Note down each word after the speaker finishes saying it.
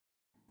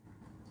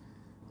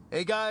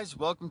Hey guys,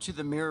 welcome to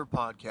the Mirror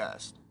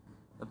Podcast,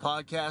 the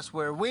podcast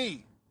where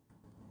we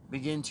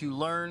begin to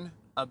learn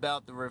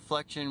about the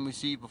reflection we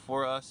see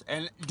before us,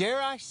 and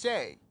dare I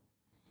say,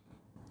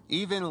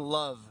 even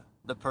love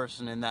the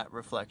person in that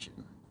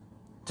reflection.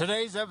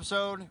 Today's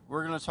episode,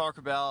 we're going to talk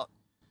about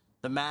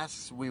the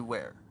masks we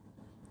wear.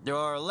 There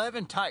are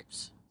 11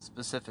 types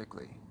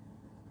specifically,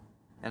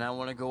 and I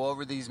want to go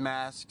over these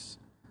masks.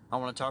 I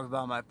want to talk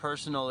about my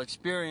personal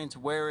experience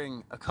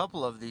wearing a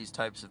couple of these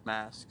types of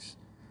masks,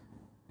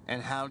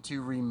 and how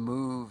to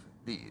remove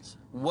these.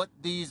 What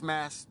these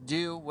masks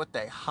do, what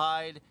they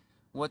hide,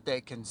 what they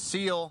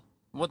conceal,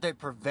 what they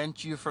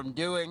prevent you from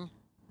doing,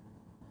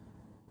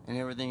 and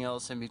everything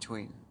else in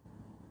between.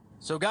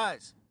 So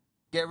guys,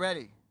 get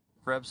ready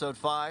for episode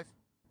 5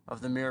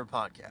 of the Mirror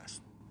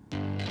Podcast.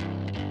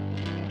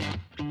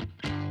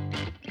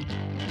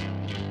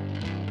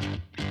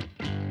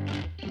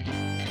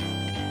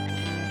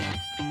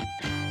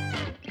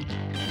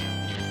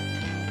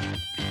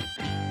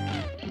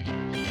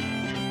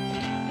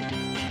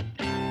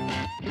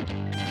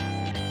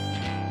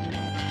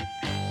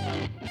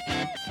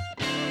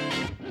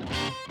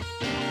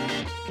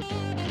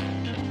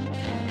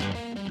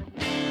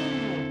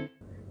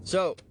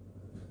 So,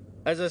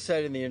 as I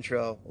said in the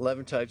intro,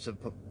 11 types of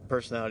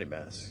personality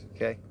masks,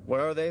 okay?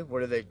 What are they? What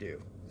do they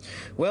do?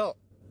 Well,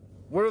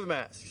 what are the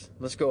masks?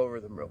 Let's go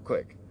over them real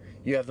quick.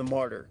 You have the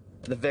martyr,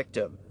 the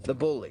victim, the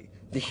bully,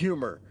 the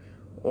humor,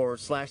 or /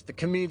 the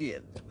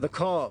comedian, the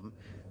calm,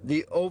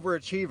 the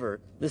overachiever,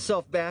 the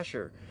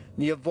self-basher,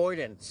 the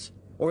avoidance,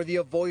 or the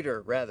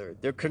avoider, rather,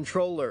 the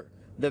controller,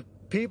 the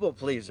people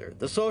pleaser,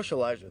 the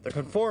socializer, the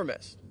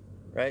conformist,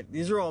 right?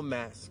 These are all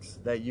masks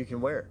that you can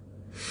wear.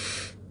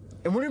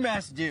 And what do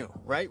masks do,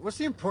 right? What's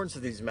the importance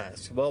of these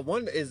masks? Well,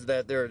 one is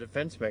that they're a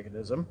defense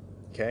mechanism,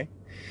 okay?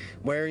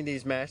 Wearing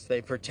these masks,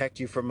 they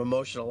protect you from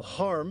emotional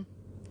harm.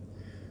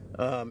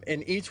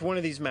 And each one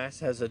of these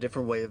masks has a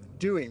different way of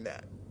doing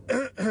that.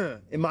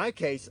 In my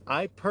case,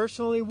 I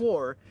personally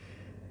wore,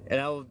 and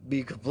I will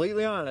be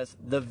completely honest,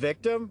 the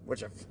victim,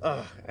 which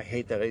I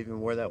hate that I even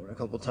wore that one a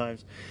couple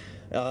times.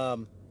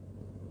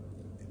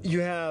 You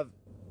have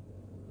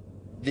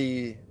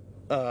the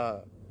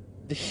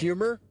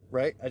humor,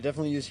 right? I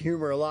definitely use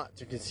humor a lot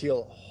to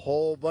conceal a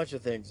whole bunch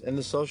of things. And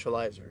the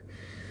socializer,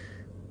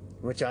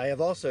 which I have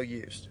also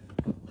used.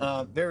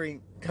 Very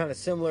kind of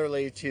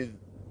similarly to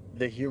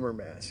the humor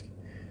mask,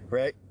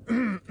 right?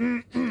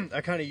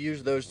 I kind of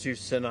use those two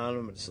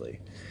synonymously.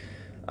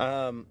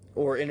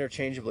 Or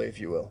interchangeably, if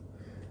you will.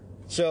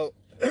 So,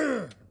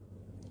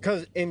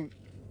 because in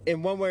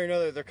one way or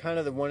another, they're kind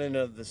of the one and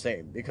of the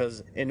same.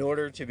 Because in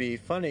order to be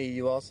funny,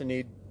 you also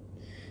need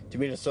to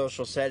be in a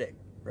social setting,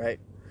 right?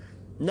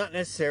 Not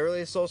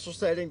necessarily a social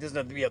setting, doesn't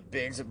have to be a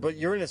big, but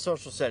you're in a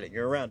social setting,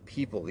 you're around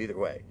people either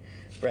way,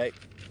 right?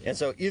 And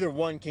so either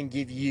one can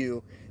give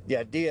you the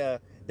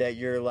idea that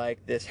you're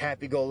like this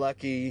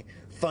happy-go-lucky,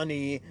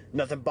 funny,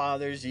 nothing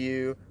bothers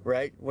you,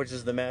 right? Which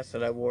is the mask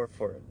that I wore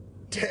for a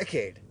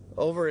decade,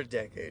 over a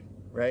decade,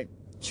 right?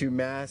 To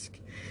mask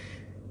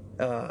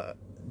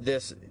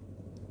this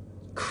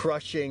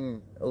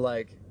crushing,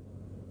 like,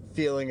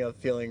 feeling of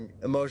feeling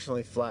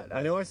emotionally flat.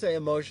 I know I say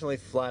emotionally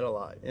flat a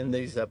lot in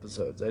these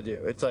episodes. I do.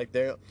 It's like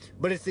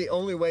but it's the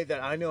only way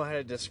that I know how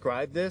to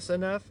describe this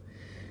enough.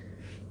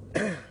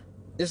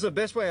 It's the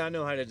best way I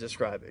know how to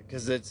describe it,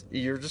 because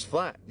you're just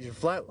flat. You're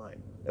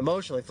flatlined,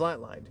 emotionally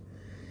flatlined,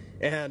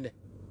 and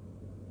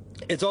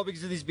it's all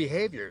because of these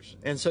behaviors.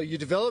 And so you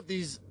develop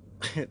these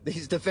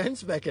these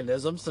defense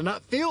mechanisms to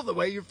not feel the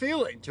way you're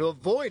feeling, to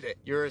avoid it.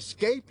 You're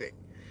escaping,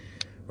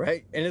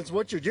 right? And it's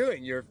what you're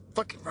doing. You're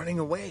fucking running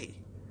away.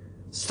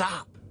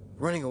 Stop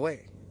running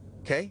away,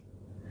 okay?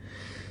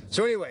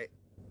 So anyway,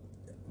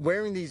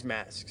 wearing these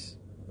masks,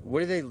 what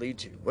do they lead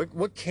to?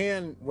 What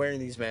can wearing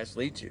these masks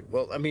lead to?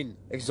 Well, I mean,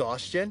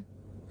 exhaustion,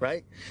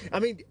 right?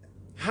 I mean,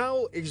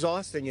 how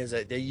exhausting is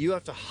it that you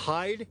have to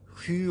hide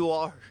who you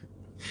are?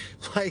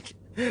 Like,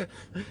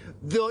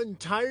 the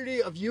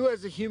entirety of you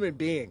as a human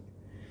being.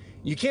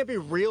 You can't be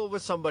real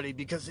with somebody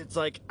because it's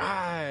like,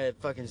 it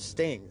fucking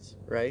stings,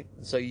 right?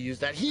 So you use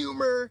that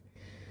humor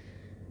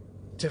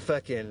to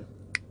fucking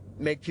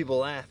make people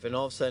laugh, and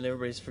all of a sudden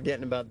everybody's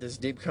forgetting about this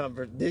deep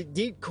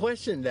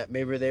question that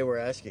maybe they were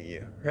asking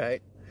you,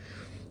 right?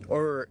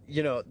 Or,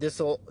 you know,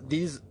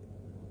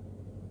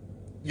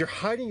 you're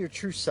hiding your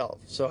true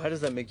self. So how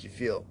does that make you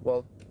feel?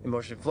 Well,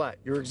 emotionally flat.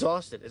 You're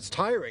exhausted. It's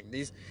tiring.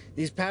 These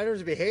patterns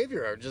of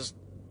behavior are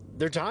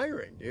they're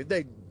tiring, dude.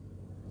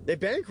 They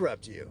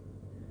bankrupt you,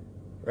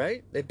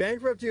 right? They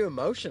bankrupt you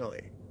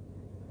emotionally.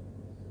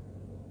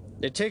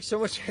 It takes so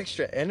much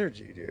extra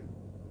energy, dude.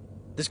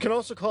 This can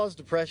also cause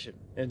depression,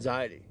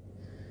 anxiety,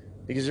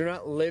 because you're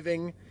not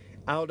living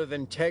out of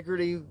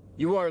integrity.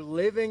 You are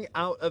living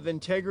out of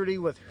integrity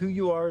with who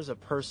you are as a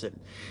person.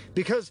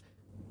 Because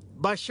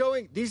by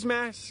showing these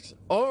masks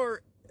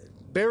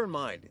bear in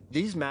mind,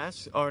 these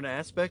masks are an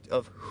aspect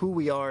of who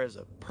we are as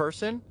a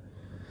person.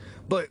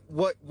 But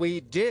what we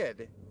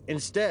did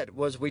instead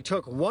was we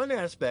took one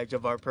aspect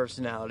of our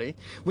personality,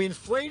 we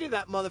inflated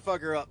that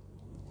motherfucker up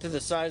to the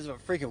size of a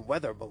freaking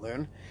weather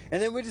balloon,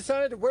 and then we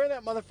decided to wear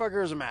that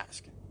motherfucker as a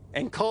mask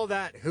and call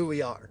that who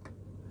we are.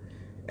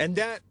 And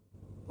that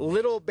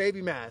little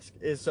baby mask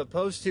is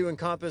supposed to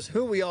encompass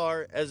who we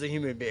are as a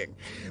human being.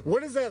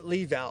 What does that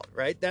leave out,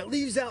 right? That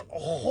leaves out a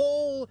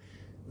whole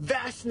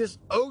vastness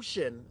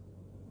ocean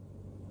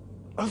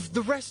of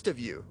the rest of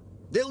you.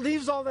 It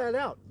leaves all that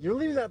out. You're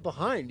leaving that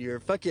behind. You're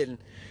fucking...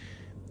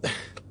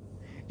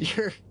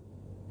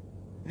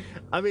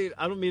 I mean,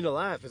 I don't mean to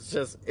laugh. It's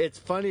just, it's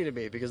funny to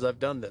me because I've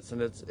done this,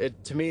 and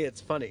to me,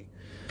 it's funny.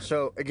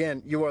 So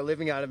again, you are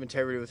living out of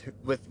integrity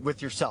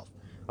with yourself.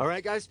 All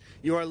right, guys,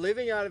 you are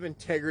living out of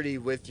integrity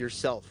with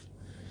yourself.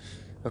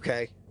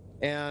 Okay,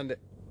 and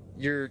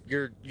you're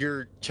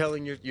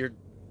telling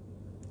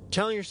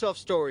yourself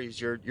stories.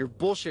 You're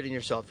bullshitting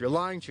yourself. You're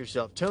lying to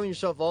yourself, telling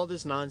yourself all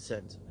this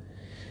nonsense.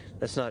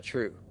 That's not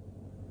true,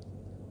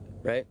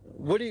 right?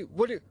 What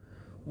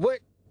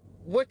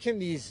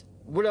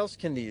else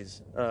can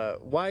these?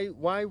 Why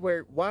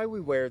we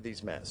wear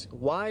these masks?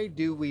 Why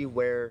do we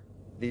wear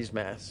these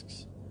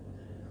masks?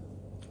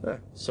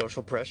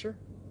 Social pressure,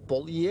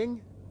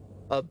 bullying,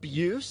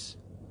 abuse.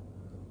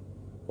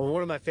 Well,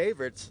 one of my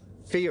favorites,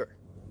 fear,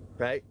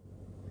 right?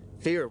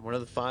 Fear, one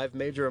of the 5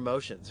 major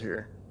emotions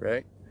here,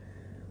 right?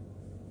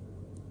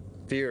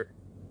 Fear.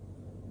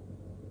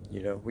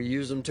 You know, we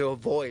use them to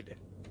avoid.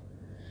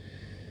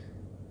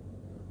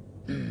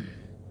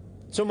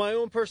 So my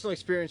own personal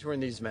experience wearing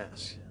these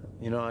masks.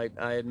 You know,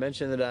 I had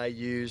mentioned that I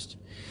used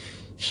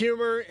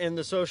humor in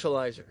the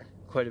socializer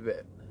quite a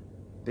bit,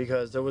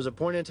 because there was a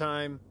point in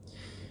time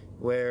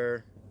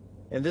where,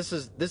 and this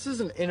is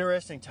an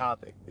interesting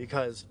topic,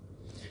 because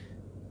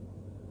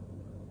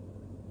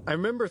I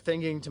remember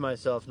thinking to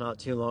myself not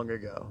too long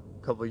ago,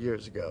 a couple of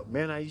years ago,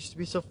 man, I used to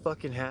be so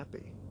fucking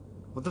happy.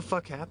 What the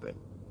fuck happened?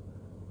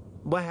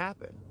 What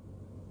happened?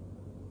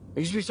 I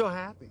used to be so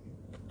happy.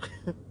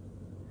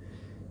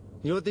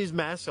 You know what these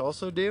masks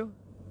also do?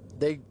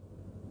 They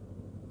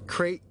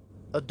create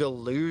a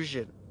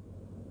delusion.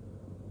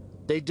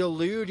 They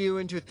delude you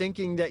into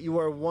thinking that you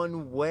are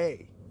one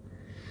way.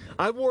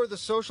 I wore the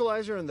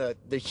socializer and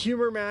the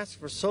humor mask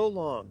for so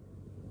long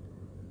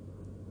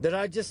that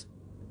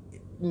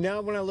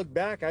now when I look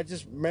back, I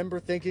just remember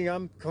thinking I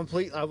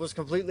was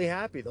completely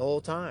happy the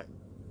whole time.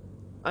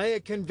 I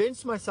had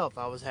convinced myself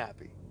I was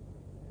happy.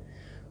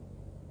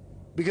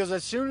 Because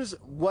as soon as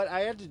what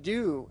I had to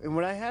do, and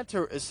what I had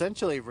to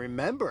essentially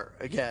remember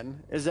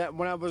again, is that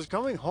when I was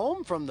coming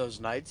home from those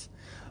nights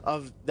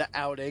of the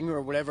outing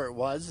or whatever it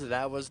was, that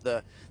I was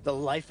the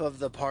life of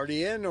the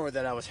party in, or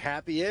that I was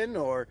happy in,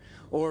 or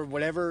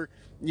whatever,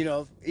 you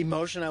know,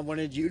 emotion I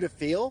wanted you to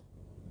feel,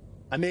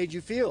 I made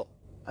you feel.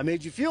 I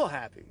made you feel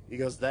happy,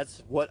 because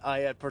that's what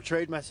I had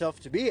portrayed myself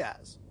to be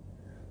as,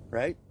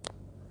 right?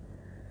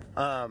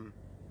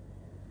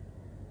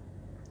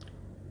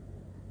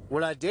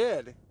 What I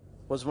did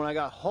was, when I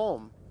got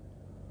home,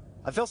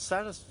 I felt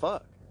sad as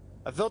fuck.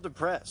 I felt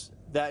depressed.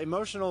 That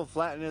emotional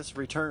flatness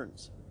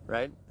returns,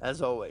 right?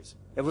 As always.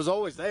 It was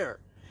always there.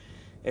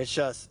 It's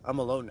just, I'm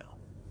alone now.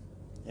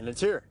 And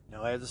it's here.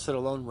 Now I have to sit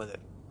alone with it,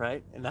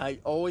 right? And I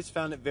always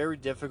found it very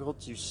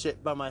difficult to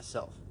sit by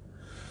myself.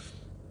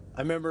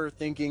 I remember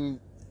thinking,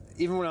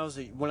 even when I was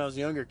a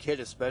younger kid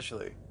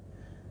especially,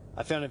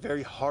 I found it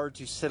very hard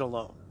to sit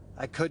alone.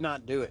 I could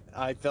not do it.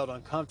 I felt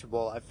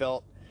uncomfortable. I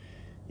felt,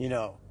 you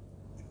know,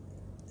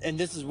 and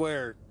this is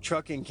where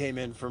trucking came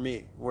in for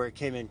me, where it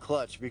came in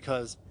clutch,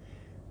 because,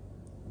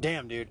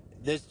 damn, dude,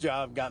 this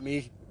job got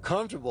me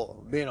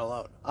comfortable being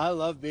alone. I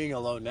love being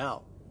alone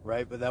now,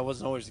 right? But that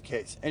wasn't always the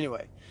case.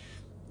 Anyway,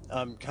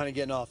 I'm kind of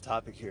getting off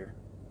topic here.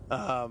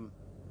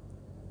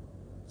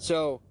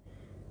 So,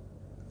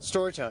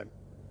 story time.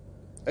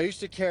 I used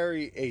to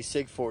carry a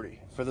SIG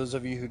 40. For those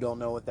of you who don't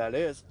know what that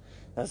is,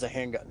 that's a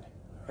handgun,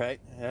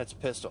 right? And that's a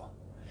pistol.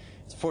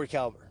 It's a 40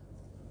 caliber.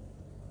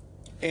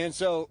 And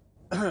so,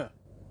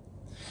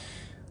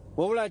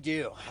 what would I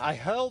do?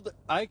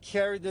 I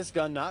carried this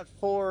gun not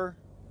for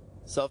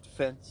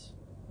self-defense,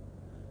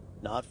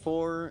 not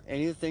for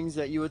any of the things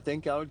that you would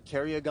think I would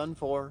carry a gun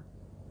for.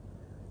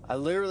 I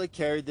literally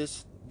carried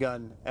this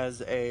gun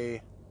as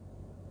a...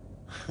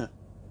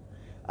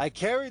 I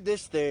carried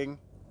this thing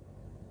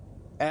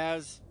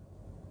as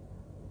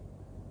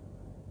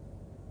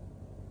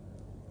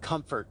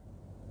comfort.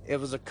 It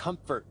was a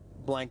comfort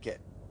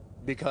blanket,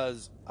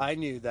 because I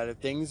knew that if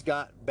things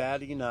got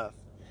bad enough,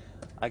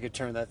 I could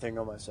turn that thing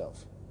on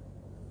myself.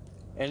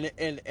 And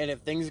if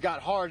things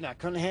got hard and I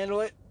couldn't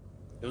handle it,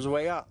 it was a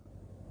way out.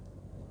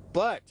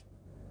 But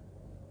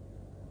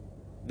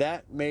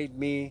that made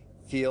me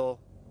feel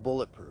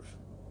bulletproof,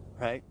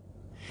 right?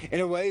 In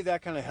a way,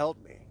 that kind of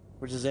helped me,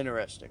 which is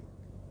interesting.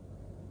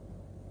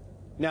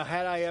 Now,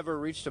 had I ever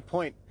reached a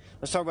point,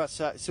 let's talk about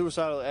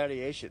suicidal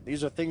ideation.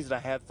 These are things that I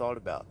have thought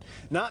about.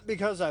 Not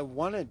because I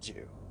wanted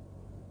to.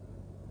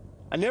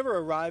 I never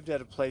arrived at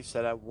a place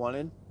that I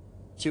wanted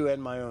to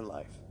end my own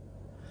life.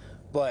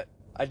 But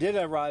I did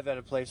arrive at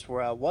a place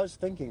where I was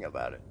thinking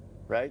about it,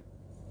 right?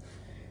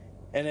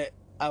 And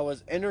I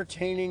was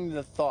entertaining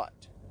the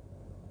thought.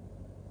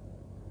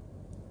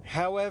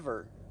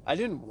 However, I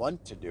didn't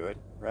want to do it,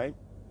 right?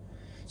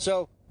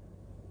 So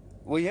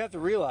what you have to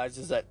realize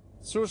is that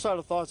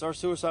suicidal thoughts are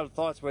suicidal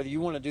thoughts whether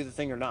you want to do the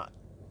thing or not,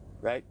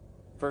 right?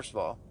 First of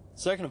all.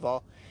 Second of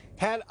all,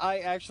 had I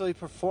actually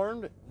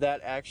performed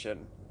that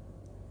action,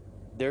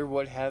 there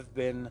would have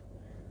been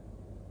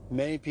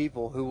many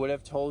people who would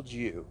have told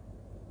you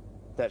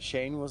that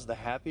Shane was the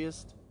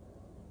happiest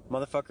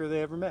motherfucker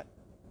they ever met.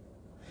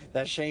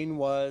 That Shane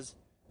was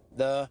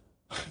the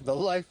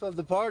life of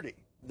the party.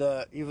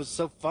 He was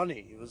so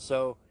funny. He was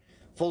so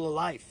full of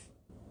life,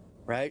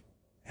 right?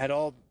 Had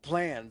all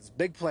plans,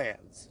 big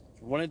plans.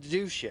 Wanted to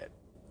do shit.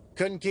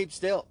 Couldn't keep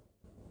still,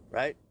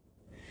 right?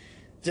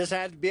 Just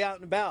had to be out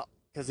and about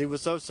because he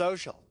was so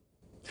social.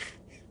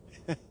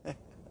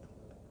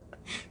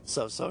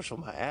 So social,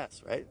 my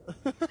ass, right?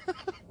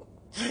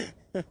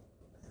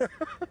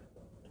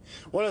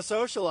 What a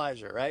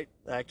socializer, right?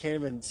 I can't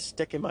even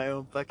stick in my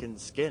own fucking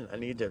skin.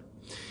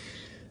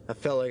 I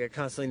felt like I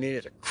constantly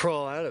needed to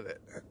crawl out of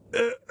it.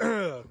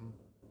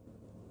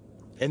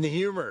 And the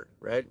humor,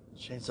 right?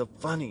 Shane's so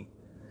funny.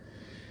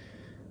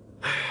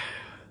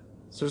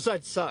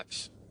 Suicide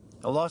sucks.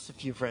 I lost a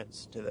few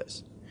friends to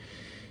this.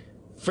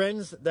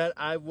 Friends that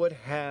I would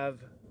have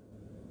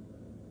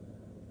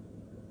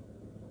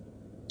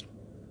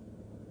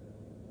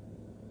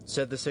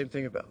said the same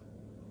thing about.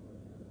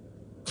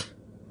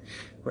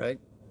 Right?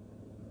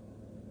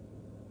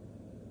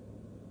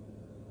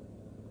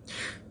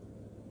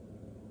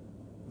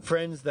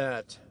 Friends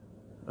that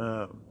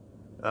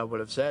I would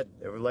have said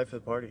they were life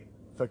of the party.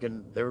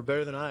 Fucking, they were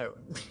better than I.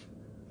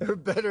 They were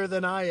better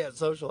than I at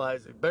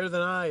socializing. Better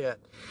than I at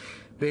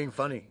being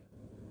funny.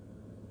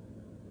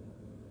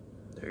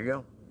 There you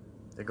go.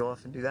 They go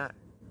off and do that,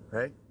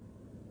 right?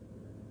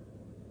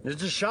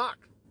 It's a shock.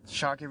 It's a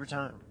shock every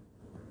time.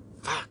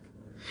 Fuck.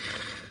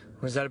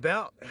 What is that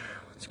about?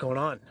 What's going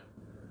on?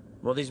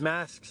 Well, these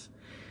masks.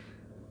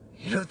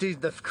 You know,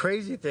 the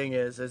crazy thing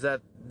is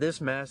that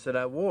this mask that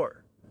I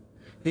wore,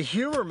 the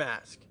humor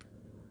mask,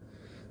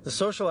 the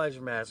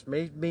socializer mask,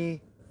 made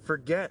me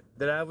forget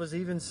that I was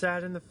even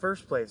sad in the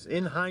first place.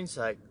 In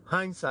hindsight,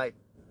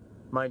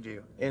 mind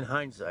you, in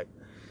hindsight,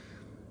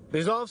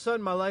 because all of a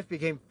sudden my life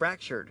became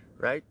fractured.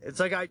 Right? It's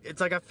like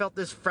I felt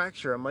this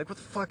fracture. I'm like, what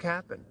the fuck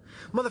happened,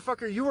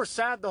 motherfucker? You were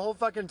sad the whole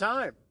fucking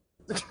time.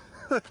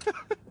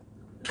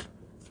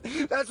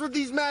 That's what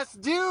these masks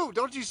do.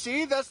 Don't you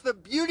see? That's the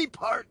beauty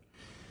part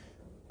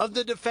of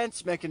the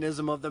defense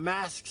mechanism of the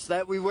masks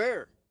that we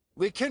wear.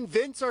 We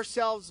convince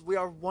ourselves we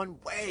are one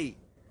way.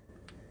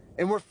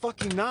 And we're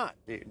fucking not,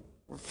 dude.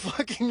 We're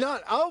fucking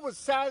not. I was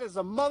sad as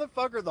a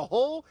motherfucker the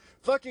whole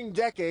fucking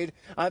decade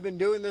I've been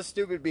doing this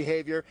stupid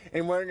behavior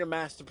and wearing a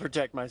mask to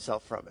protect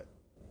myself from it.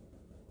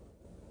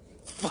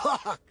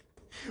 Fuck.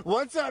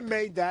 Once I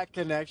made that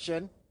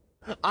connection,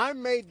 oh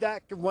my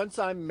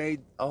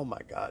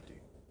God, dude.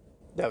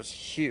 That was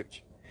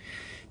huge.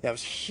 That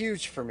was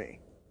huge for me.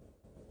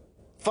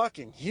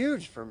 Fucking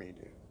huge for me,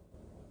 dude.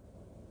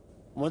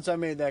 Once I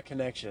made that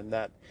connection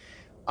that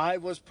I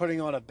was putting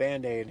on a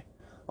Band-Aid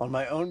on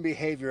my own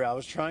behavior I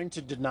was trying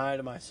to deny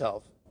to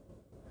myself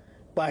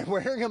by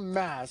wearing a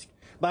mask,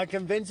 by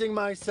convincing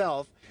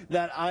myself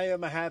that I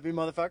am a happy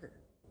motherfucker.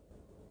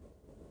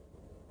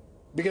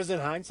 Because in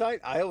hindsight,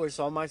 I always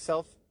saw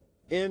myself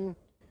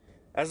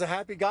as a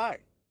happy guy.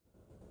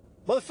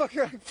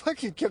 Motherfucker, I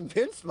fucking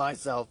convinced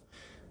myself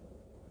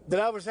that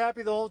I was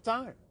happy the whole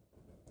time.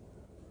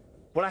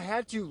 What I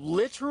had to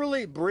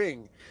literally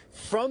bring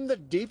from the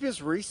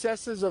deepest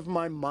recesses of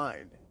my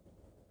mind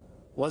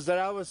was that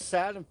I was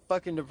sad and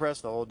fucking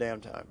depressed the whole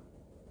damn time.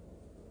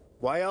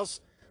 Why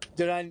else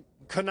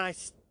couldn't I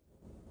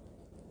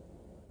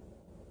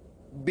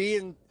be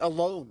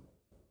alone?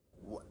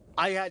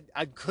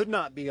 I could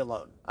not be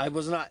alone. I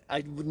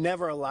would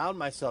never allowed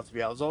myself to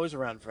be. I was always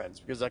around friends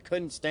because I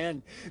couldn't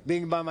stand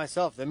being by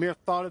myself. The mere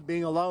thought of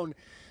being alone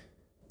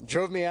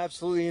drove me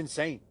absolutely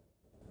insane.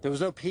 There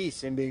was no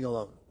peace in being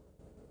alone.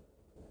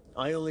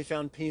 I only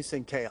found peace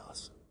in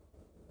chaos.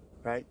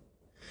 Right?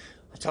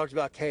 I talked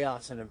about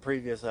chaos in a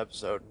previous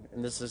episode,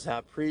 and this is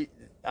how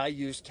I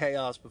used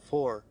chaos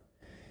before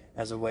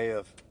as a way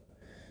of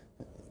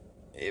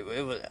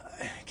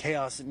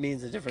chaos. It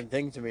means a different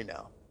thing to me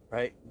now.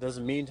 Right? It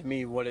doesn't mean to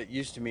me what it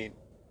used to mean.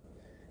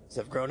 Because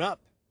I've grown up,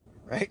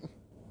 right?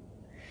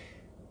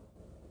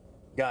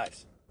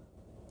 Guys,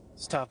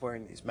 stop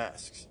wearing these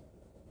masks.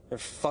 They're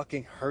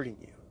fucking hurting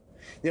you.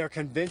 They are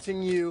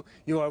convincing you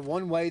are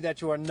one way that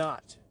you are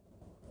not.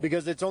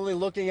 Because it's only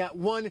looking at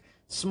one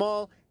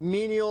small,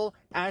 menial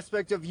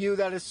aspect of you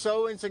that is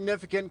so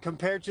insignificant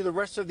compared to the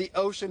rest of the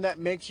ocean that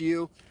makes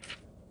you,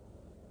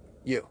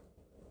 you.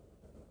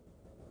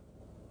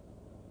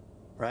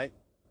 Right?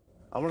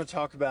 I want to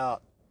talk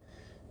about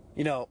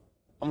I'm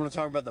going to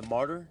talk about the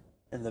martyr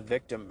and the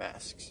victim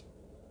masks,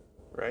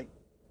 right?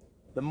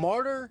 The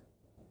martyr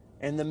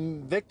and the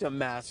victim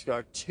mask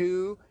are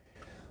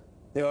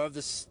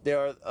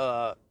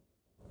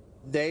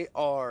they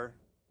are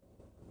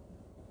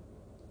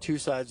two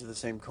sides of the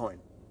same coin.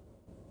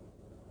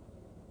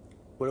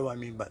 What do I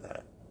mean by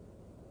that?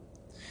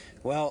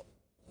 Well,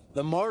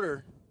 the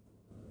martyr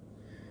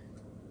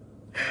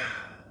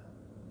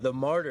the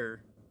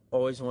martyr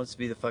always wants to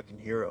be the fucking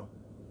hero.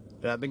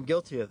 And I've been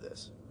guilty of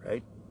this,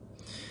 right?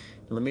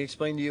 Let me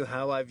explain to you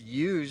how I've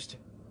used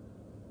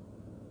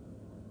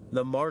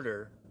the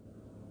martyr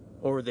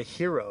or the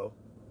hero,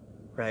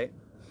 right?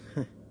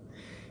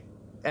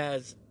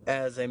 as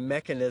a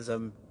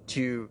mechanism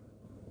to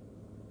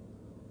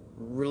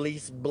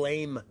release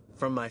blame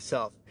from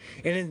myself.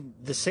 And in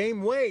the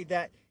same way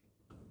that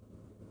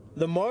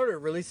the martyr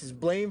releases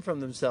blame from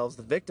themselves,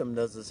 the victim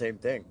does the same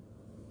thing,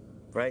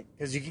 right?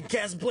 Because you can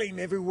cast blame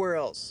everywhere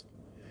else,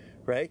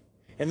 right?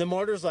 And the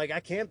martyr's like, I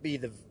can't be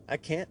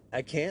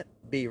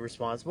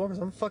responsible because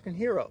I'm a fucking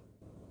hero,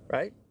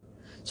 right?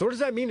 So what does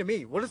that mean to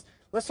me?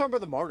 Let's talk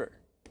about the martyr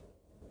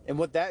and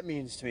what that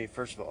means to me,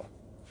 first of all.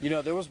 You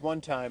know, there was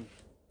one time,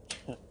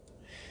 it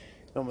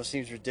almost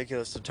seems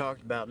ridiculous to talk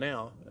about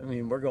now. I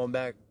mean, we're going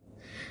back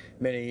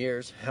many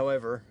years.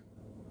 However,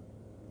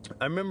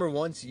 I remember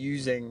once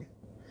using,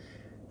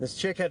 this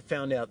chick had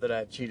found out that I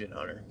had cheated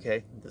on her,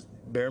 okay?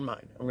 Bear in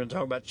mind, I'm going to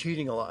talk about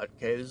cheating a lot,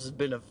 okay? This has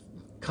been a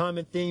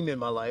common theme in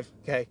my life,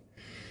 okay?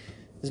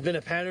 There's been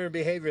a pattern of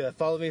behavior that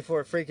followed me for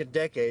a freaking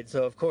decade,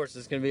 so of course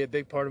it's going to be a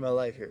big part of my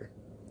life here.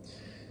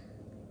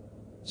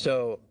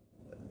 So,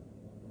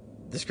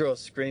 this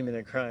girl's screaming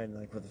and crying,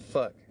 like, what the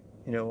fuck?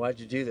 You know, why'd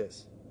you do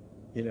this?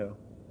 You know,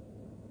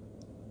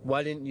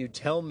 why didn't you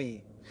tell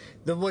me?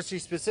 Then what she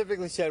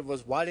specifically said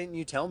was, why didn't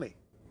you tell me?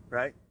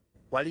 Right?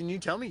 Why didn't you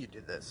tell me you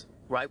did this?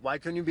 Right? Why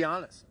couldn't you be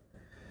honest?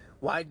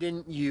 Why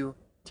didn't you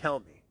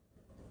tell me?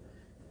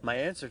 My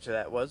answer to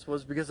that was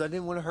because I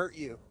didn't want to hurt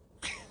you.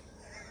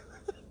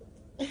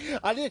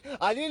 I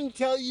didn't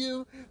tell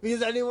you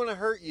because I didn't want to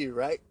hurt you,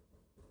 right?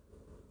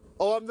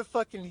 Oh, I'm the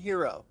fucking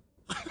hero.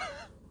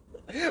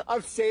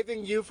 I'm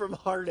saving you from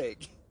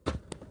heartache.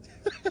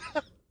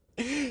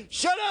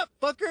 Shut up,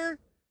 fucker!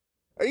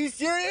 Are you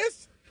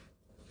serious?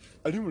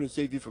 I didn't want to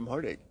save you from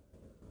heartache.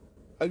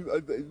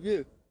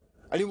 Yeah.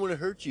 I didn't want to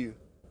hurt you.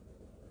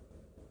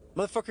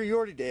 Motherfucker, you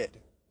already did.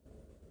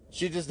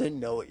 She just didn't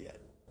know it yet.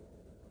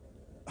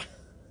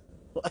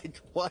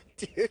 Like, what,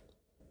 dude?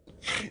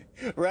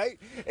 Right?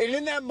 And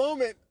in that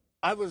moment,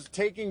 I was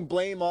taking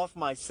blame off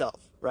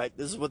myself, right?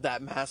 This is what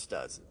that mask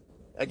does.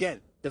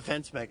 Again,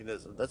 defense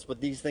mechanism. That's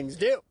what these things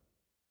do.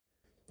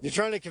 You're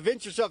trying to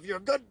convince yourself you're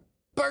a good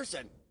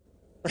person.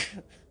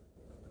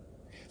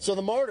 So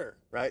the martyr,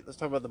 right? Let's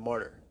talk about the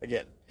martyr.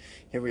 Again,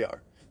 here we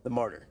are. The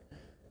martyr.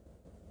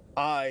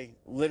 I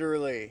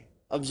literally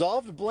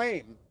absolved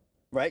blame,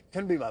 right?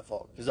 Couldn't be my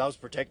fault because I was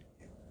protecting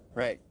you,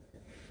 right?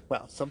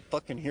 Wow, some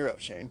fucking hero,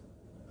 Shane.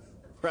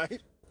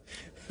 Right?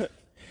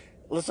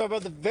 Let's talk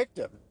about the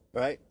victim,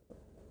 right?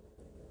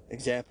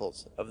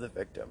 Examples of the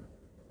victim,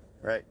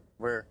 right?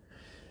 Where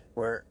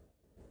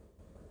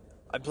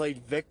I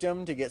played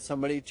victim to get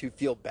somebody to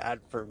feel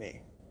bad for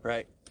me,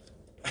 right?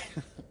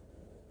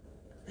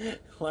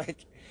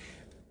 Like,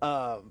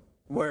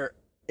 where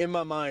in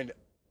my mind,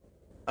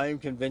 I am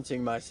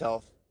convincing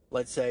myself,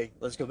 let's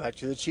go back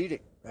to the cheating,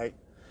 right?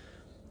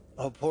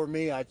 Oh, poor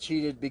me, I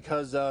cheated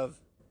because of,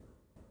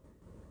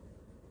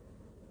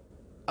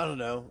 I don't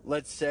know,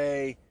 let's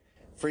say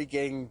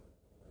freaking,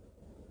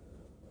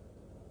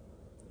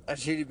 I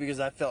cheated because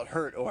I felt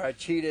hurt, or I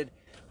cheated,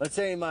 let's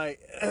say in my,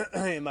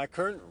 in my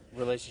current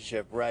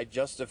relationship where I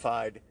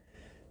justified,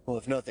 well,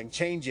 if nothing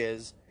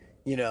changes,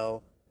 you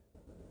know,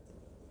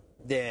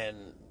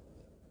 then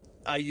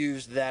I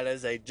used that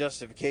as a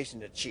justification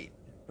to cheat,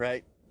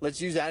 right?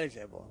 Let's use that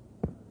example,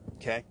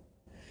 okay?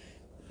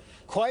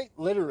 Quite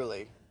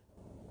literally,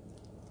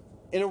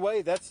 in a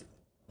way, that's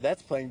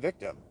playing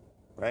victim,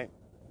 right?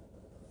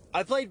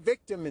 I played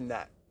victim in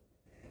that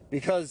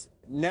because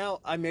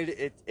now I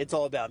made it's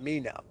all about me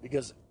now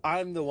because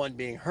I'm the one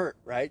being hurt,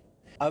 right?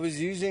 I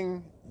was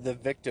using the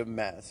victim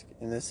mask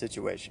in this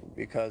situation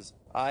because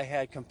I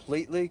had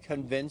completely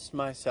convinced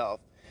myself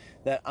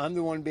that I'm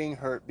the one being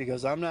hurt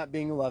because I'm not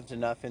being loved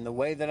enough in the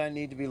way that I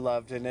need to be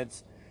loved, and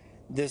it's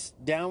this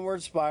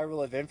downward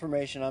spiral of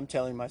information I'm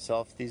telling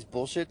myself, these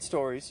bullshit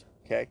stories,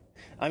 okay?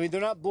 I mean, they're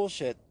not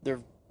bullshit,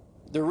 they're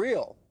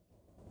real.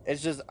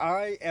 It's just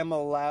I am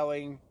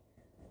allowing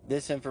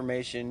this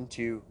information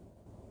to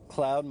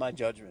cloud my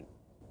judgment,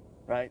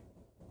 right?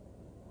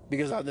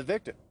 Because I'm the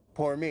victim.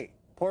 Poor me.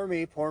 Poor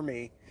me, poor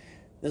me.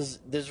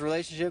 This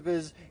relationship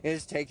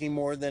is taking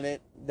more than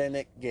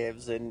it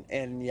gives,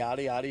 and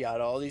yada yada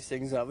yada, all these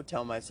things that I would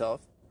tell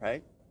myself,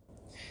 right?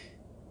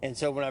 And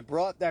so when I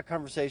brought that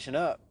conversation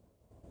up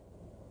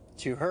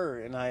to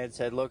her and I had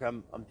said, look,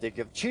 I'm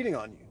thinking of cheating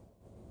on you.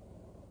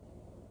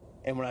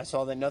 And when I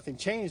saw that nothing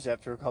changed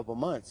after a couple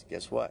months,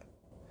 guess what?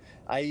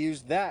 I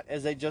used that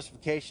as a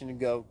justification to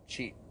go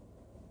cheat,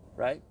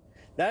 right?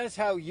 That is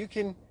how you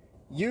can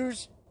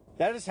use,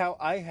 that is how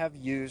I have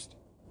used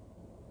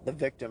the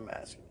victim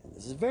mask.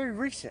 This is very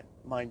recent,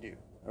 mind you,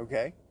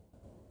 okay?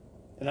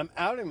 And I'm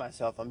outing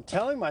myself. I'm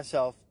telling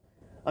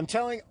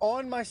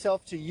on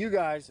myself to you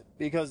guys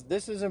because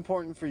this is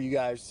important for you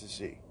guys to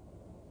see,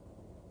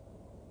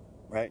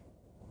 right?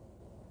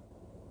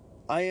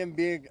 I am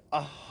being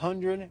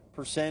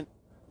 100%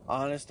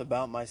 honest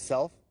about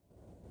myself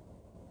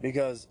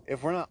Because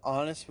if we're not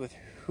honest with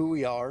who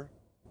we are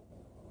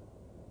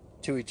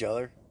to each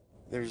other,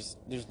 there's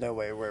no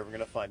way we're ever going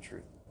to find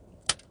truth.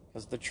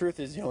 Because the truth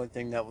is the only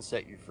thing that will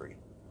set you free.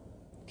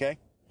 Okay?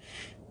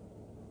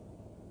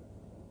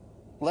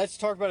 Let's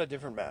talk about a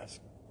different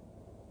mask.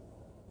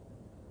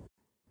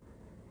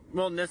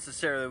 Well,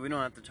 necessarily, we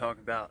don't have to talk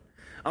about...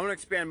 I want to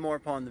expand more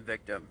upon the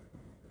victim,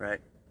 right?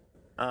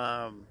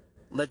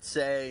 Let's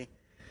say,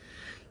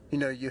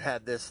 you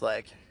had this,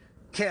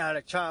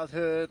 chaotic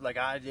childhood, like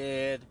I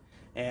did,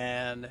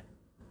 and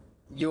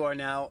you are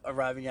now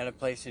arriving at a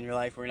place in your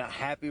life where you're not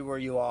happy where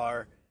you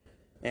are,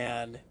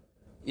 and,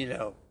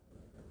 you're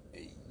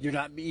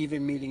not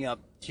even meeting up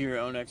to your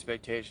own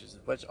expectations,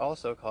 which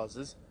also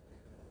causes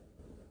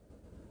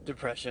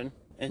depression,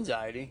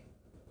 anxiety,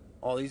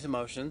 all these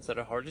emotions that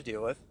are hard to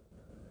deal with.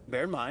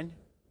 Bear in mind,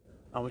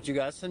 I want you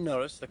guys to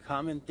notice the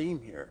common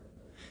theme here.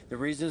 The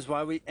reasons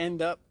why we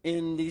end up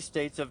in these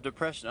states of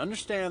depression.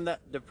 Understand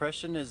that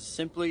depression is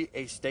simply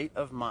a state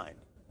of mind.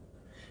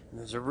 And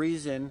there's a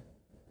reason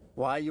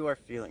why you are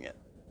feeling it.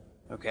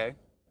 Okay?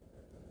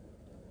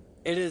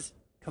 It is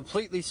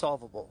completely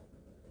solvable.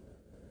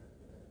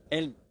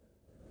 And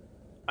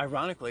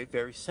ironically,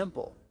 very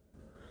simple.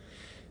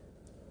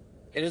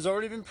 It has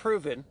already been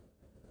proven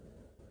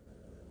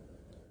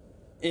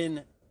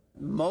in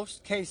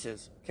most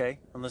cases, okay,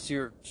 unless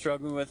you're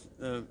struggling with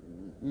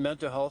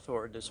mental health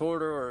or a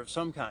disorder or of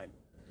some kind,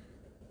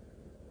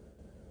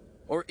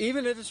 or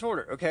even a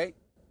disorder, okay,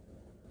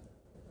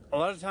 a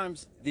lot of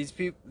times these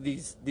people,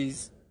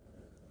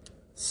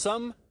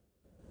 some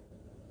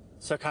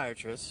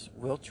psychiatrists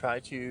will try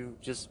to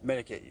just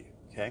medicate you,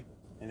 okay,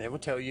 and they will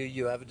tell you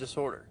you have a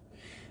disorder.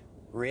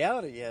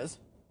 Reality is,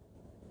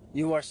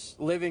 you are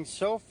living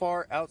so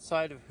far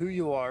outside of who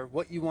you are,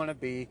 what you want to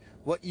be,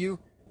 what you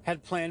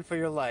had planned for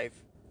your life,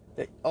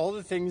 that all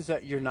the things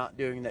that you're not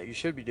doing that you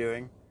should be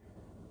doing,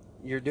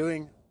 you're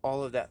doing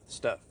all of that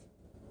stuff.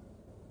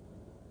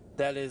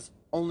 That is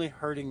only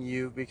hurting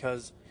you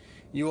because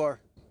you are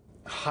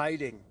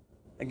hiding.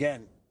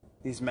 Again,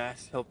 these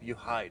masks help you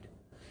hide.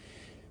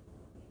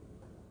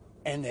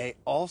 And they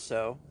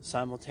also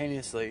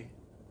simultaneously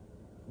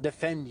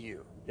defend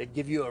you. They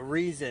give you a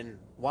reason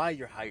why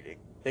you're hiding.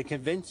 They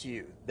convince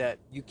you that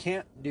you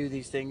can't do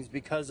these things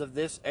because of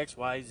this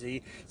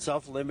XYZ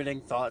self-limiting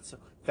thoughts,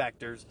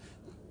 factors.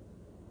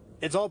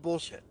 It's all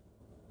bullshit.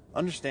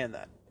 Understand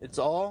that. It's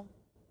all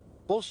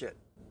bullshit.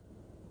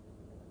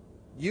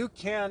 You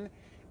can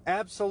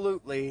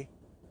absolutely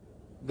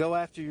go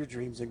after your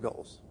dreams and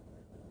goals.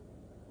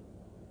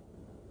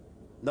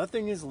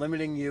 Nothing is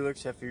limiting you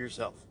except for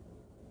yourself.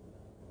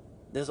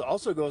 This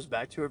also goes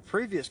back to a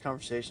previous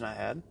conversation I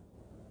had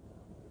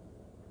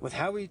with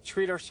how we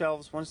treat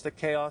ourselves once the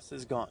chaos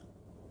is gone.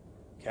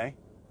 Okay?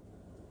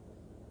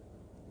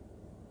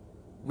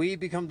 We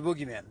become the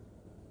boogeyman.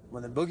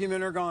 When the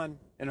boogeymen are gone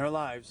in our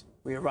lives,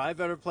 we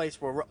arrive at a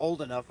place where we're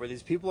old enough, where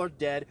these people are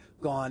dead,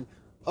 gone,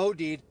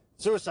 OD'd,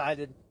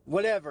 suicided,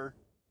 whatever.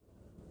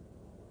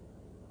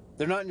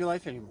 They're not in your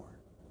life anymore.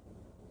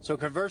 So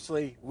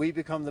conversely, we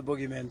become the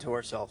boogeyman to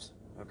ourselves.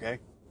 Okay?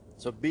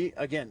 So be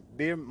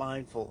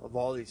mindful of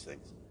all these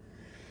things.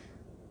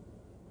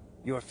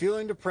 You are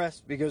feeling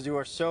depressed because you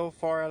are so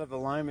far out of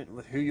alignment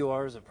with who you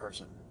are as a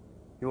person.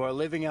 You are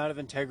living out of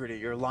integrity.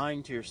 You're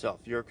lying to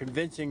yourself. You're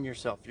convincing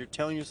yourself. You're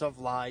telling yourself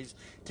lies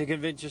to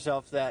convince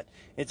yourself that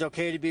it's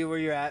okay to be where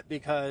you're at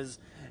because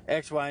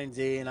X, Y, and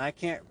Z, and I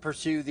can't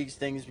pursue these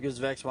things because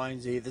of X, Y,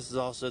 and Z. This is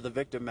also the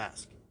victim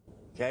mask.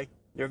 Okay?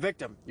 You're a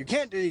victim. You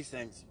can't do these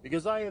things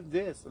because I have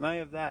this and I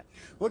have that.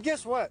 Well,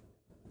 guess what?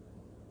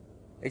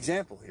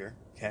 Example here,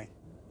 okay?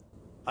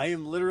 I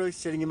am literally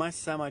sitting in my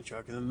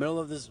semi-truck in the middle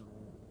of this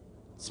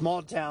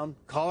small town,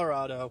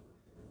 Colorado,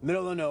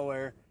 middle of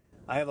nowhere.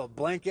 I have a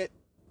blanket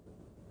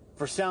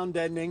for sound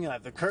deadening. I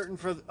have the curtain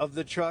of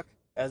the truck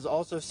as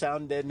also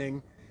sound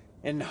deadening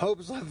in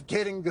hopes of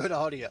getting good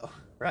audio,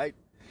 right?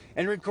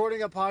 And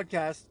recording a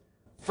podcast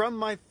from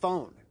my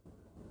phone.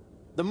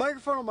 The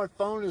microphone on my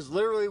phone is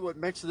literally what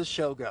makes the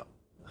show go.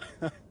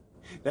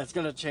 That's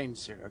going to change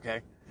soon,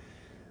 okay?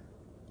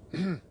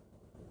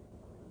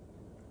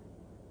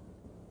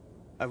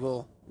 I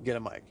will get a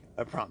mic,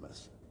 I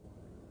promise.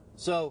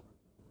 So,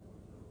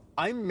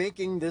 I'm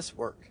making this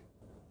work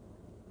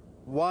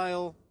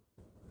while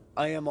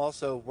I am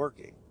also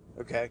working,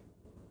 okay?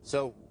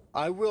 So,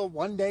 I will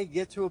one day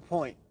get to a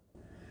point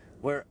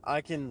where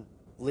I can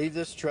leave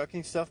this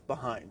trucking stuff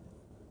behind.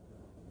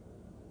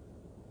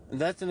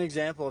 And that's an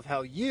example of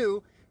how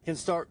you can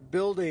start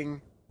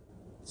building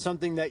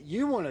something that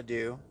you want to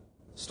do.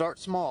 Start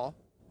small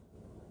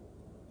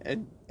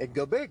and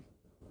go big,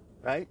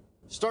 right?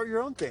 Start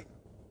your own thing.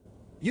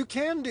 You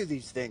can do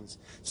these things.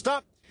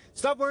 Stop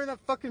wearing that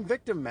fucking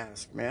victim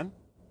mask, man.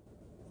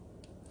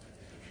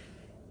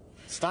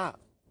 Stop.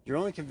 You're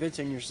only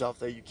convincing yourself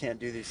that you can't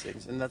do these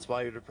things, and that's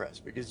why you're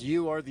depressed, because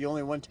you are the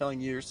only one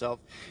telling you yourself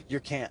you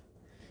can't.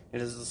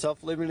 It is a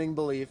self-limiting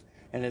belief,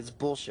 and it's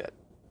bullshit.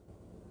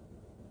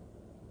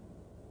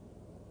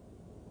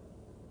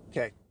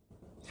 Okay.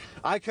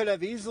 I could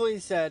have easily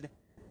said,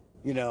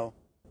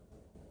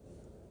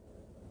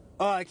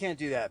 Oh, I can't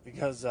do that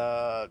because,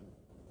 yeah,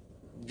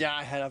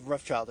 I had a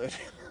rough childhood,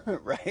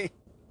 right?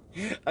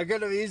 I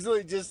could have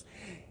easily just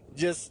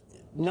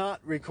not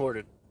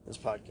recorded this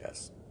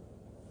podcast.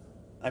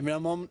 I mean,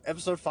 I'm on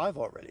episode 5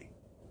 already.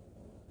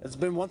 It's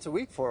been once a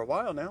week for a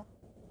while now.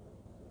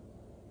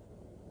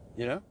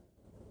 You know?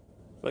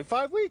 Like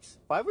 5 weeks.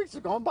 5 weeks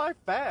are going by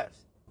fast.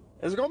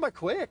 It's going by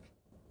quick.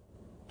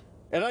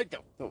 And I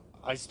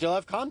still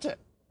have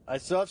content. I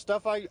still have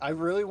stuff I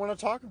really want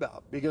to talk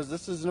about because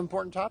this is an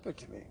important topic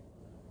to me.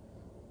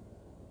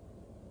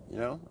 You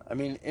know? I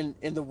mean,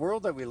 in the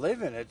world that we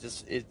live in, it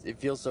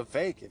feels so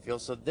fake. It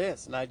feels so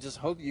this. And I just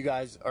hope you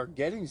guys are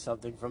getting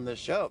something from this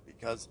show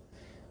because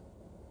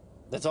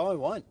that's all I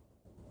want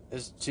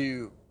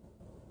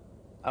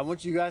I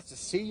want you guys to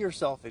see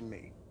yourself in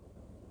me,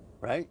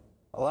 right?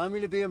 Allow me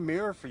to be a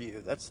mirror for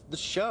you. That's the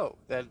show.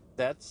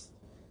 That's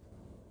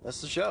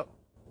the show.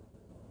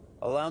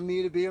 Allow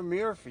me to be a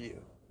mirror for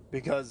you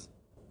because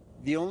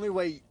the only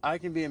way I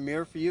can be a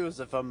mirror for you is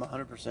if I'm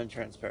 100%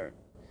 transparent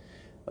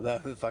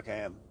about who the fuck I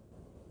am.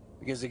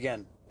 Because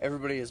again,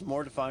 everybody is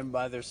more defined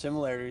by their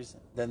similarities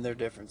than their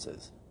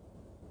differences.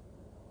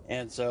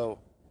 And so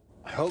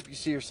I hope you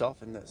see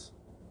yourself in this.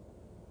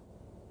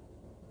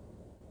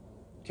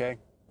 Okay?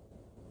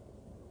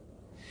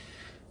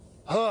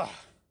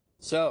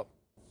 So,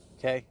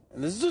 okay,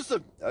 and this is just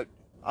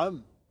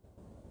I'm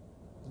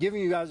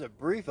giving you guys a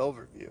brief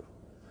overview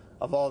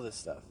of all this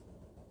stuff.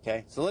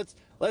 Okay, so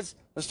let's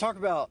talk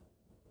about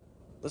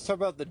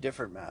the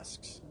different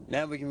masks.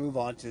 Now we can move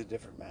on to the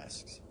different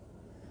masks.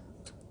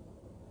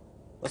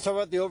 Let's talk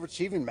about the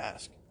overachieving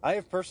mask. I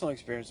have personal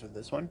experience with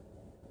this one,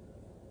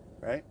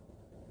 right?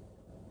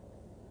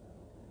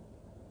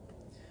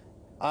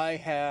 I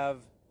have,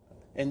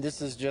 and this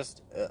is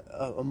just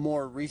a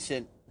more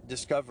recent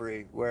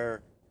discovery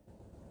where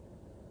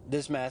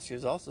this mask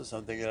is also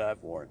something that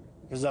I've worn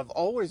because I've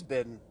always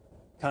been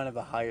kind of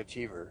a high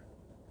achiever,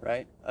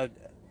 right?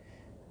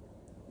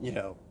 You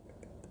know,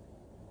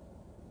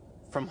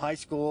 from high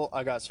school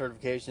I got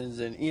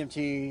certifications in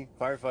EMT,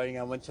 firefighting.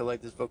 I went to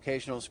like this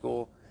vocational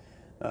school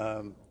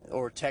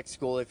or tech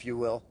school, if you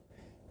will,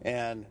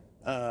 and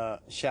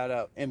shout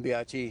out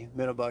MBIT,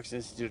 Middle Bucks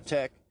Institute of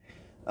Tech,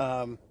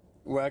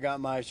 where I got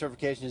my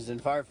certifications in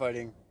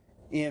firefighting,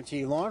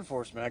 EMT, law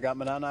enforcement. I got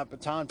my non-op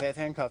baton, path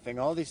handcuffing,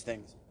 all these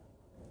things.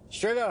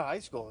 Straight out of high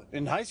school.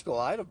 In high school,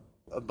 I had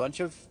a bunch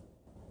of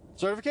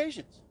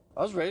certifications.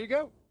 I was ready to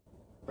go,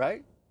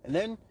 right? And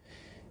then,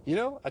 you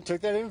know, I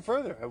took that even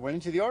further. I went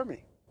into the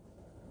Army,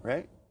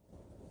 right?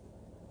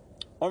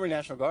 Army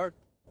National Guard,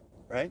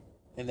 right?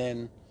 And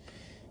then,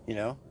 you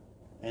know,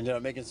 ended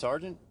up making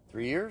sergeant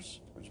 3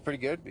 years, which is pretty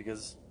good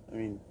because, I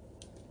mean,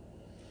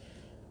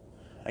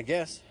 I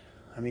guess.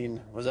 I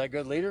mean, was I a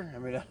good leader? I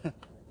mean,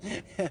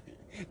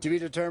 to be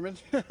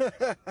determined. Could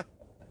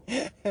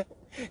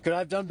I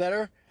have done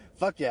better?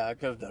 Fuck yeah, I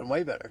could have done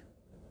way better.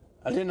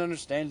 I didn't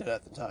understand it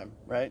at the time,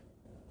 right?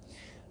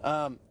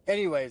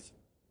 Anyways,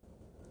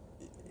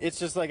 it's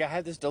just like I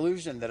had this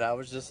delusion that I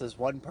was just this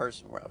one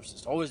person where I was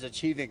just always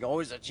achieving,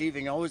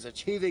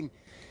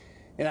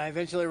 and I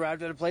eventually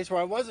arrived at a place where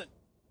I wasn't.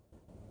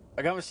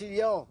 I got my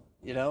CDL,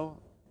 you know,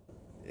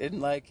 and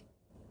like,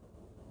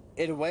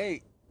 in a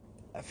way,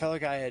 I felt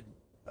like I had,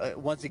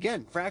 once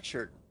again,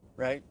 fractured,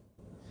 right?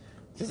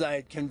 Because I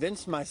had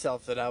convinced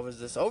myself that I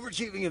was this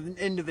overachieving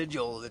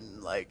individual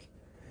and like,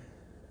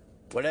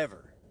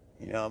 whatever.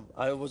 You know,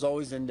 I was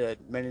always into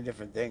many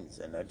different things,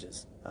 and I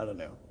don't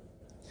know.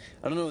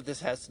 I don't know what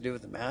this has to do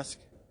with the mask,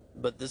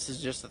 but this is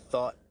just a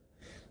thought.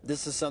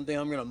 This is something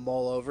I'm going to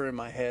mull over in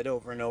my head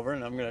over and over,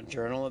 and I'm going to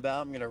journal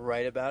about, I'm going to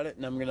write about it,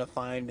 and I'm going to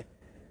find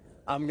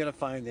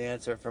the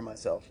answer for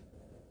myself.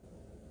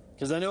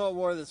 Because I know I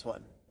wore this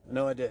one. I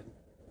know I did.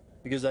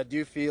 Because I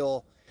do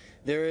feel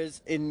there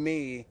is in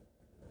me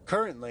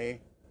currently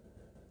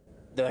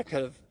that I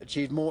could have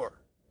achieved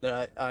more.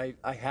 That I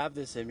have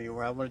this in me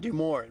where I want to do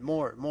more and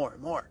more and more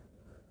and more.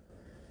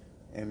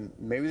 And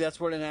maybe that's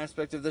what an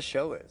aspect of the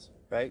show is,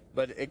 right?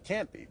 But it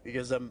can't be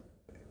because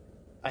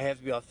I have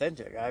to be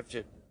authentic. I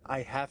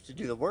have to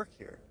do the work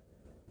here.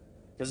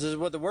 Because this is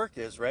what the work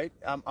is, right?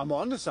 I'm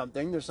onto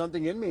something. There's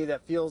something in me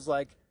that feels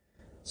like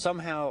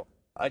somehow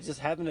I just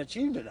haven't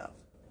achieved enough.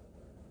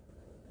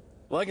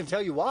 Well, I can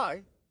tell you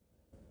why.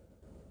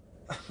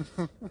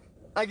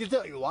 I can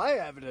tell you why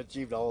I haven't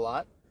achieved a whole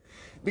lot.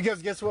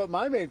 Because guess what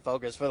my main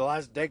focus for the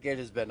last decade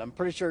has been? I'm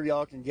pretty sure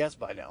y'all can guess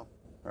by now.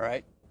 All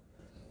right?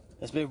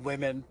 It's been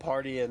women,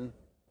 partying,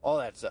 all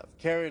that stuff.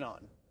 Carrying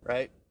on,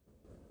 right?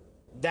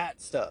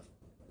 That stuff.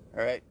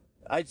 All right?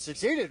 I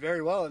succeeded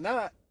very well in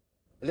that.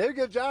 I did a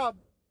good job.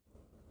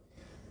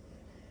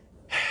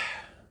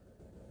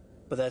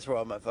 But that's where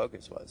all my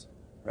focus was,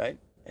 right?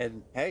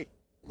 And hey,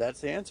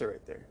 that's the answer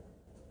right there.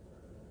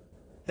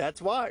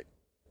 That's why,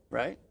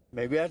 right?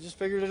 Maybe I just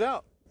figured it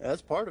out.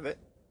 That's part of it.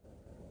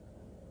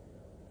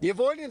 The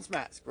avoidance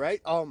mask,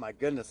 right? Oh my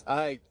goodness.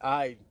 I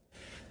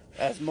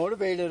as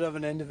motivated of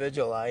an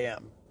individual I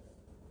am,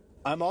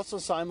 I'm also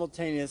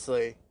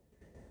simultaneously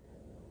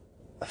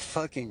a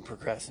fucking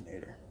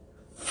procrastinator.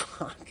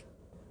 Fuck.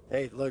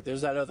 Hey, look,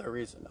 there's that other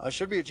reason. I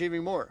should be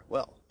achieving more.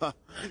 Well,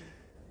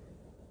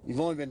 you've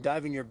only been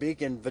diving your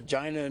beak in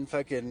vagina and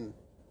fucking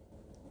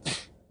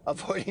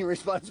avoiding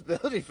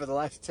responsibility for the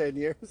last 10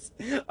 years.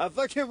 I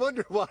fucking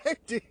wonder why,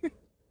 dude.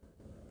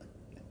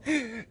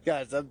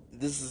 Guys,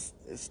 this is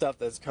stuff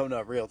that's coming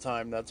up real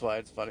time. That's why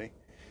it's funny.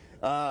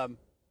 And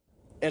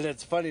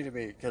it's funny to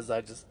me because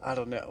I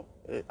don't know.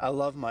 I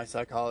love my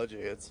psychology.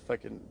 It's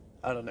fucking,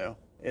 I don't know.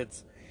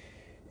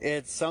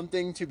 It's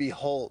something to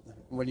behold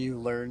when you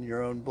learn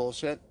your own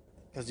bullshit,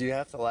 because you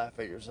have to laugh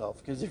at yourself.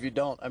 Because if you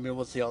don't, I mean,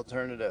 what's the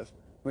alternative?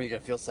 When you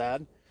gonna feel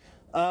sad?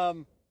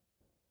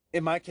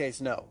 In my case,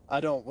 no, I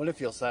don't want to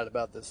feel sad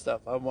about this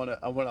stuff. I want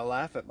to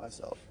laugh at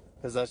myself,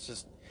 because that's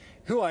just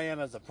who I am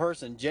as a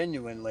person.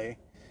 Genuinely,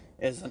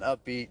 is an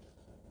upbeat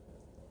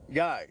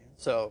guy.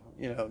 So,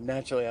 you know,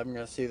 naturally, I'm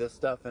gonna see this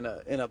stuff in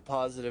a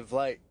positive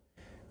light,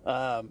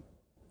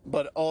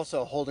 but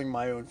also holding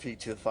my own feet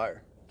to the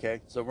fire. Okay,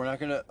 so we're not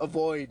gonna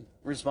avoid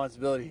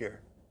responsibility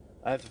here.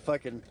 I have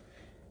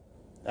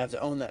to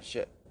own that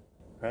shit,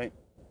 right?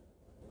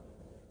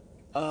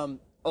 A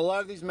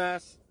lot of these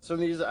masks, some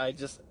of these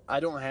I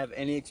don't have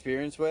any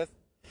experience with.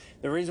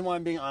 The reason why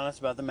I'm being honest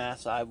about the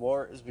masks I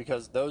wore is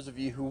because those of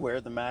you who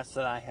wear the masks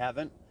that I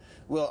haven't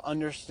will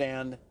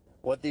understand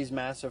what these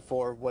masks are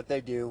for, what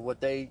they do, what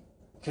they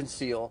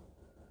conceal,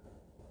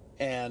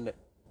 and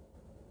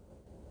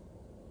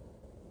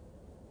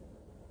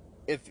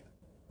if,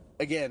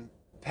 again,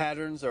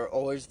 patterns are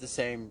always the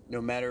same no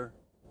matter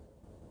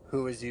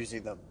who is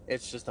using them.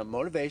 It's just a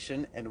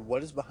motivation, and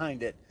what is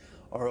behind it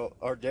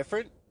are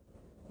different,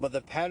 but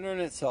the pattern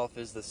itself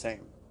is the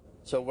same.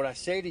 So what I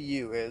say to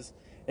you is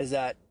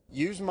that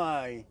use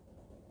my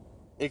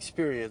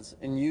experience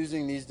in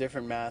using these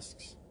different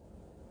masks,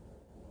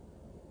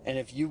 and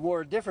if you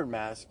wore a different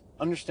mask,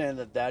 understand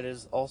that that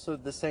is also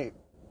the same.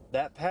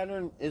 That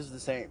pattern is the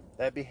same.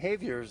 That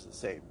behavior is the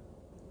same.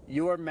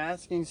 You are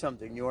masking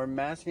something. You are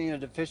masking a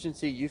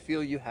deficiency you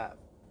feel you have.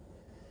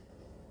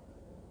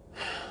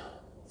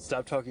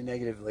 Stop talking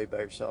negatively about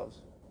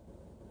yourselves.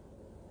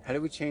 How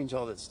do we change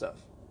all this stuff,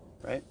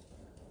 right?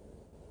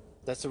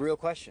 That's the real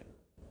question.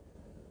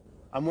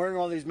 I'm wearing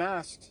all these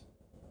masks.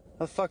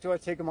 How the fuck do I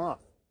take them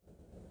off?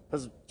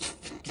 Because,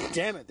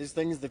 damn it, these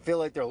things, they feel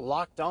like they're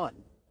locked on,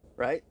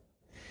 right?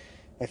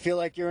 I feel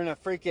like you're in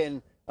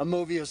a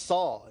movie of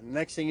Saw, and the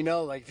next thing you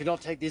know, like, if you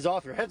don't take these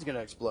off, your head's gonna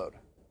explode,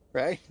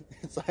 right?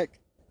 It's like,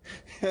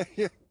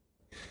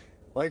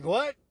 like,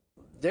 what?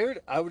 Dude,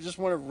 I would just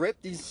want to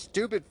rip these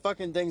stupid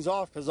fucking things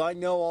off, because I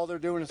know all they're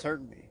doing is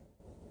hurting me.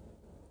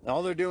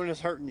 All they're doing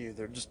is hurting you.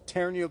 They're just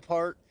tearing you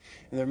apart,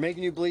 and they're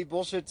making you believe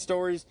bullshit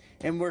stories,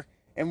 and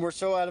we're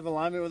so out of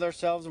alignment with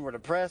ourselves, and we're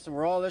depressed, and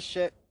we're all this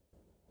shit.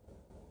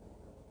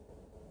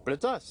 But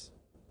it's us.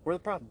 We're the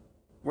problem.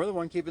 We're the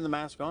one keeping the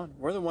mask on.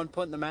 We're the one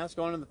putting the mask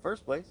on in the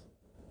first place.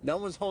 No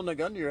one's holding a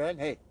gun to your head.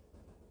 Hey,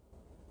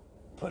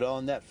 put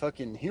on that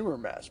fucking humor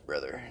mask,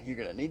 brother. You're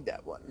gonna need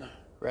that one,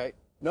 right?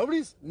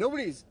 Nobody's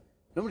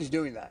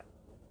doing that,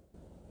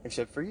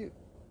 except for you,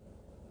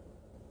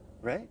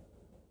 right?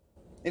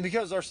 And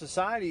because our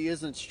society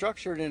isn't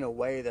structured in a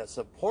way that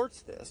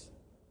supports this,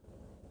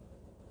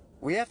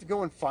 we have to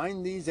go and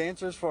find these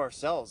answers for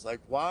ourselves. Like,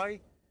 why?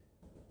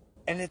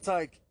 And it's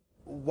like,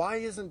 why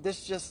isn't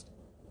this just,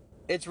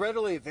 it's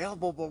readily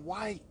available, but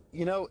why?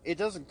 You know, it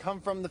doesn't come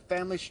from the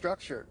family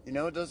structure. You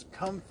know, it doesn't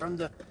come from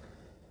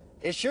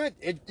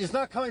it's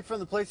not coming from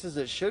the places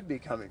it should be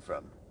coming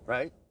from,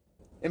 right?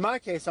 In my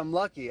case, I'm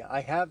lucky.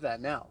 I have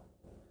that now,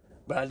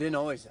 but I didn't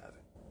always have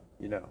it,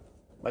 you know.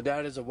 My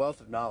dad is a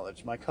wealth of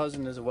knowledge. My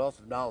cousin is a wealth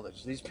of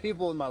knowledge. These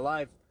people in my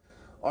life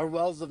are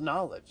wells of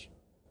knowledge.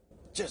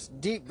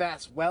 Just deep,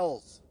 vast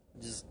wells.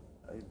 Just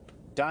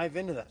dive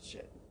into that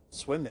shit.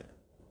 Swim in it.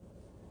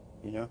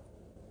 You know?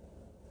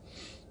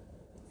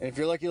 And if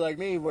you're lucky like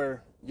me,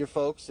 where you're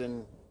folks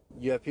and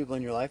you have people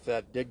in your life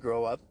that did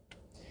grow up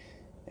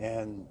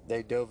and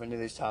they dove into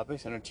these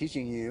topics and are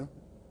teaching you,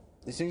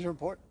 these things are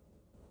important.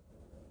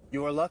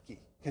 You are lucky.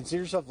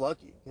 Consider yourself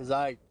lucky, because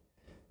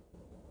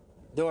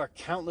there are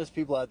countless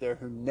people out there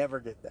who never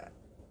get that.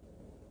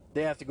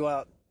 They have to go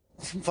out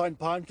and find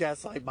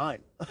podcasts like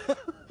mine.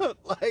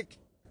 Like,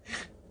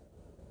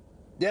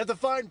 they have to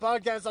find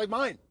podcasts like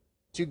mine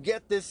to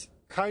get this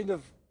kind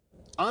of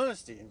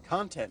honesty and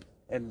content.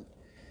 And,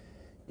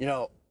 you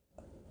know,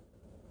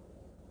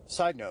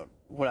 side note,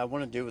 what I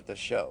want to do with this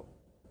show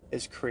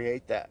is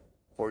create that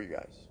for you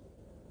guys.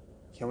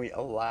 Can we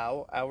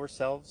allow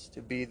ourselves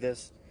to be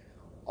this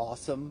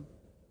awesome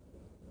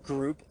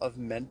group of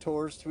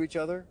mentors to each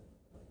other?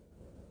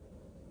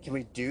 Can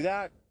we do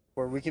that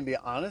where we can be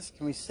honest?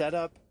 Can we set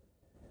up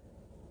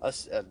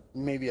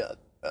maybe a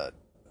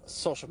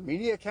social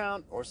media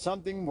account or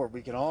something where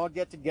we can all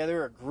get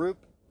together, a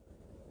group,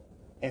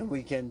 and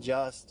we can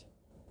just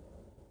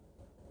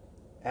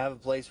have a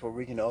place where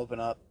we can open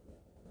up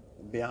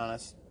and be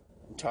honest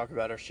and talk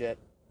about our shit.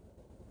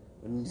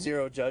 And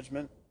zero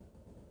judgment.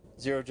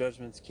 Zero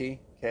judgment's key,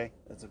 okay?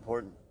 That's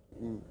important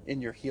in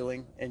your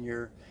healing and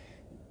your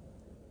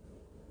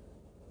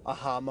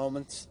aha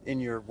moments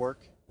in your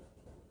work,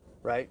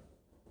 right?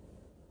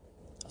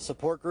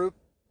 support group,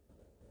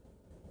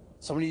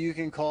 somebody you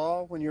can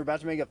call when you're about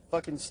to make a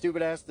fucking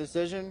stupid ass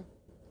decision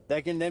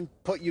that can then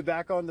put you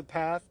back on the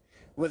path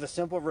with a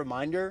simple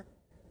reminder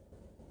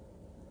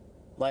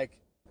like,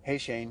 hey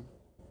Shane,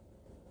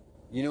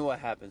 you know what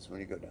happens when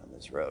you go down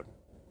this road,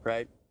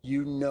 right?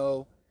 You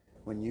know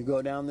when you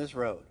go down this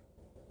road,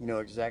 you know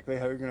exactly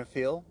how you're going to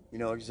feel. You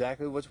know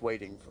exactly what's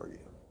waiting for you.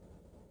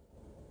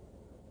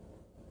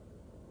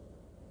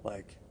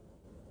 Like,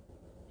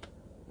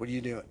 what are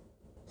you doing?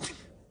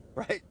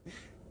 Right?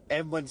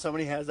 And when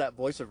somebody has that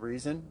voice of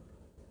reason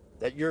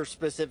that you're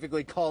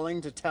specifically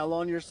calling to tell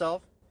on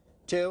yourself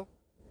to,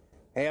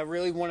 hey, I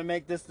really want to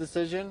make this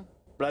decision,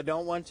 but I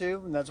don't want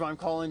to, and that's why I'm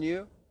calling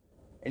you,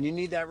 and you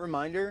need that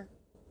reminder,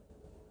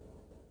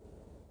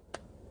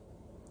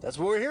 that's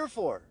what we're here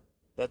for.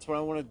 That's what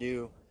I want to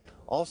do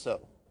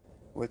also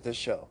with this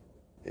show,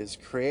 is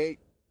create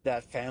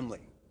that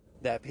family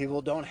that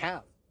people don't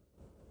have.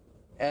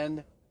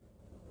 And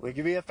we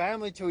can be a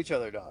family to each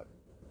other, dog.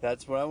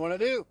 That's what I want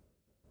to do.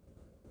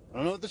 I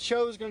don't know what the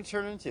show is going to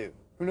turn into.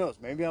 Who knows?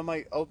 Maybe I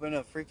might open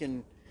a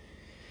freaking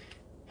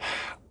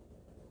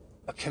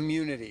a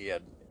community,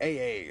 an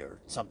AA or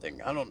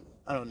something. I don't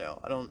know.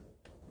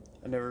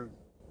 I never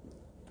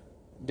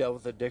dealt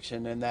with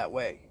addiction in that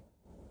way.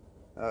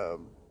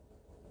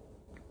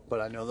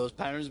 But I know those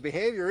patterns of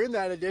behavior in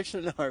that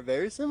addiction are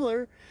very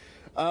similar.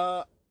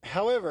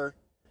 However,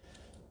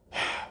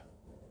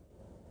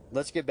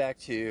 let's get back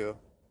to,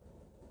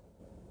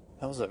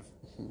 that was a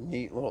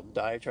neat little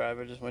diatribe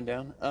I just went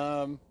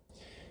down.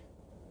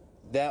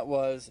 That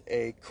was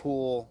a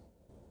cool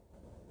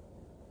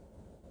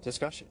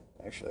discussion,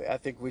 actually. I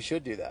think we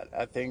should do that.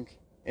 I think,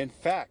 in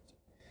fact,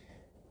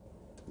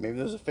 maybe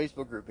there's a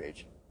Facebook group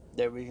page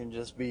that we can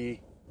just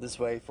be this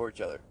way for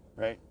each other,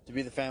 right? To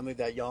be the family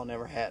that y'all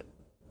never had.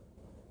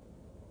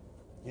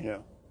 You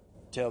know,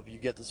 to help you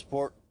get the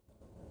support.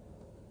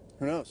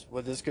 Who knows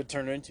what this could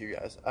turn into, you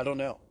guys? I don't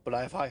know, but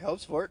I have high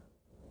hopes for it.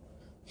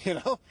 You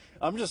know,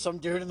 I'm just some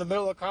dude in the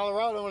middle of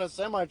Colorado in a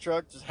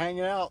semi-truck just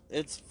hanging out.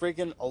 It's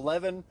freaking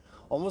 11,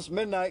 almost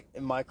midnight,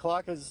 and my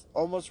clock is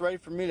almost ready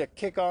for me to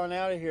kick on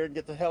out of here and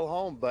get the hell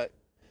home, but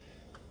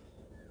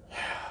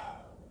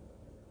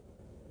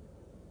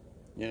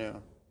you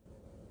know.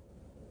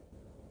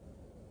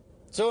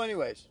 So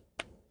anyways,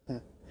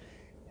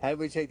 how do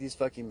we take these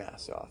fucking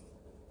masks off?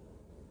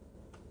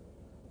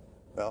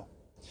 Well,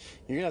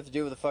 you're going to have to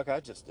do what the fuck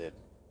I just did.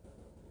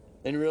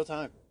 In real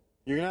time.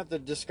 You're going to have to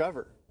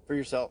discover for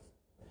yourself.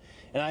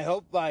 And I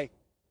hope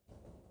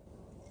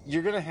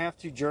you're going to have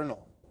to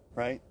journal,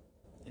 right?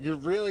 You're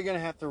really going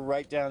to have to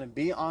write down and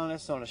be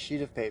honest on a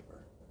sheet of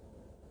paper.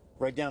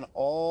 Write down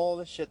all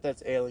the shit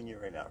that's ailing you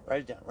right now. Write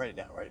it down, write it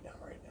down, write it down,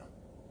 write it down.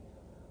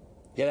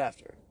 Get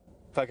after it.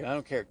 Fucking, I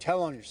don't care.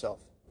 Tell on yourself.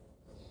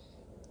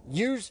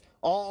 Use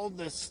all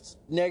this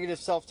negative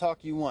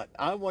self-talk you want.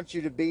 I want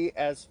you to be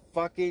as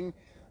fucking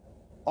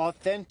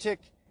authentic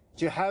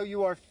to how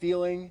you are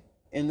feeling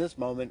in this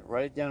moment.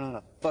 Write it down on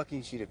a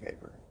fucking sheet of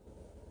paper.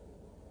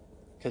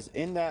 Because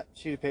in that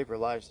sheet of paper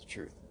lies the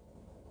truth.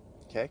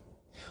 Okay?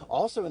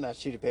 Also in that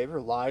sheet of paper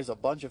lies a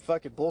bunch of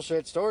fucking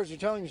bullshit stories you're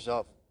telling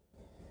yourself.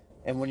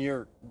 And when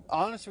you're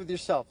honest with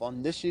yourself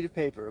on this sheet of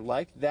paper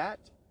like that,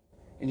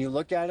 and you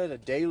look at it a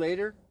day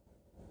later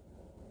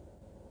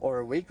or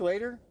a week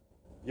later,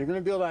 you're going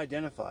to be able to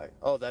identify,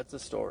 oh, that's a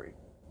story.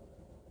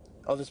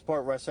 Oh, this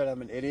part where I said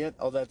I'm an idiot,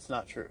 oh, that's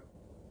not true.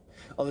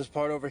 Oh, this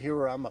part over here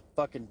where I'm a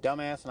fucking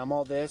dumbass and I'm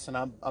all this and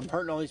I'm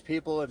hurting all these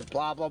people and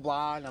blah, blah,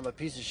 blah, and I'm a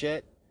piece of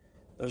shit.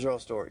 Those are all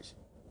stories.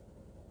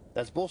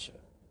 That's bullshit.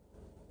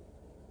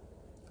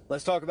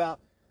 Let's talk about,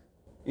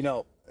 you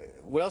know,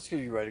 what else could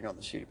you be writing on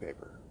the sheet of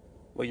paper?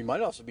 Well, you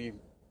might also be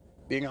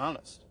being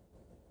honest.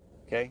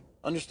 Okay?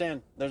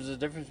 Understand there's a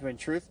difference between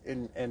truth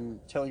and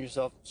telling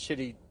yourself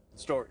shitty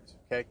stories.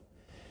 Okay?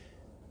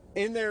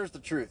 In there is the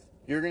truth.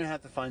 You're going to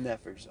have to find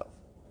that for yourself.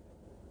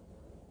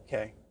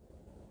 Okay?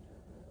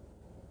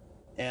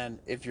 And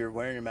if you're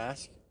wearing a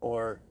mask,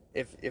 or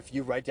if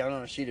you write down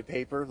on a sheet of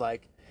paper,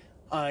 like,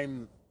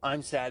 I'm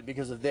sad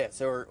because of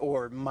this,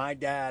 or my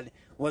dad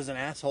was an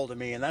asshole to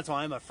me, and that's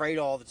why I'm afraid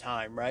all the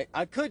time, right?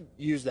 I could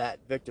use that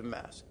victim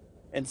mask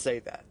and say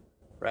that,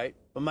 right?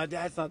 But my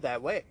dad's not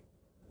that way.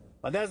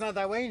 My dad's not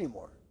that way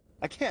anymore.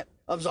 I can't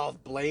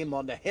absolve blame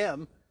onto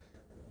him.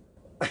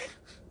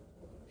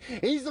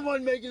 He's the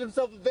one making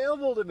himself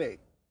available to me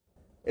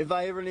if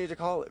I ever need to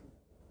call him.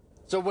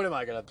 So what am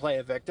I going to play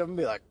a victim and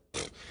be like,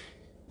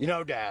 you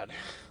know, Dad,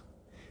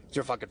 it's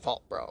your fucking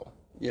fault, bro.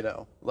 You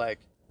know, like,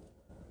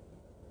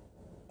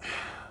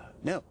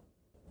 no.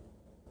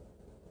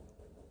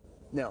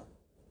 No.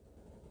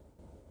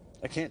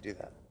 I can't do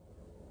that.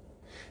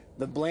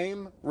 The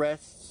blame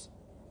rests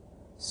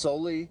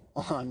solely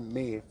on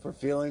me for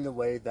feeling the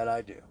way that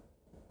I do.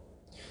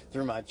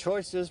 Through my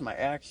choices, my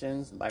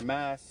actions, my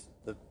masks,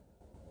 the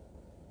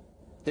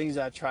things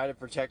I try to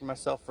protect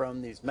myself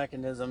from, these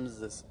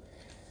mechanisms,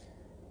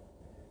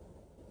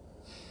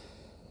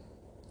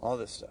 all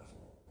this stuff.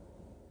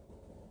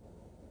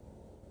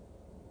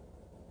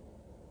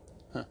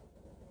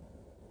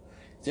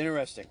 It's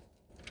interesting.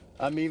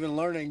 I'm even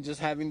learning just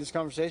having this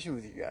conversation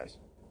with you guys.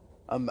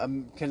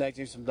 I'm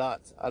connecting some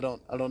dots. I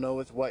don't know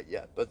with what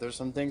yet, but there's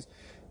some things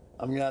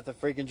I'm gonna have to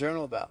freaking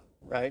journal about,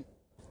 right?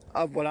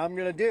 Of what I'm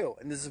gonna do,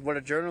 and this is what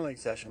a journaling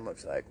session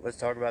looks like. Let's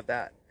talk about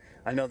that.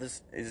 I know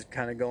this is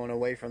kind of going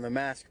away from the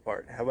mask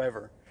part.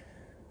 However,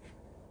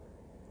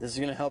 this is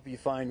gonna help you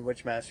find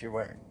which mask you're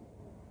wearing.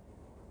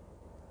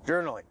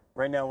 Journaling.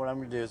 Right now, what I'm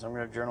gonna do is I'm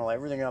gonna journal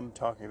everything I'm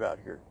talking about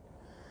here.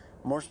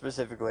 More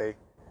specifically,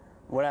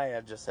 what I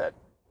have just said,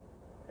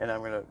 and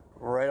I'm gonna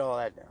write all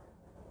that down.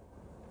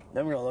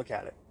 Then we're gonna look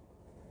at it.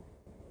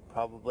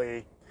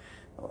 Probably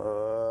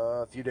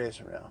a few days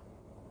from now,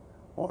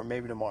 or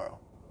maybe tomorrow,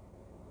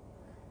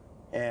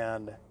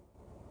 and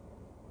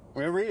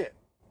we're gonna read it.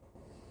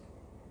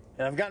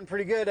 And I've gotten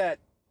pretty good at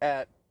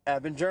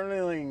I've been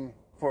journaling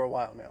for a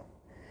while now,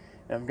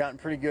 and I've gotten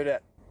pretty good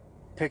at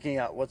picking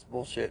out what's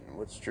bullshit and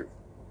what's truth.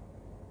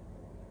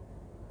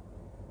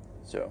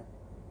 So,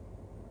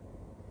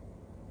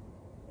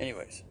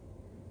 anyways,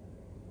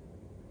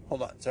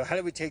 hold on. So how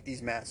do we take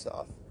these masks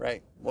off,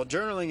 right? Well,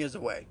 journaling is a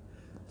way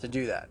to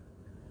do that.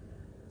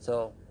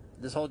 So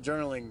this whole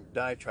journaling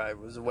diatribe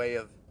was a way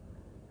of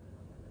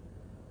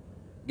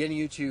getting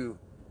you to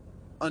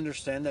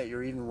understand that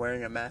you're even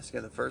wearing a mask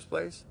in the first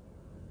place,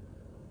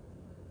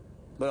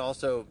 but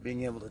also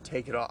being able to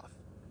take it off,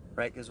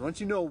 right? Because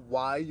once you know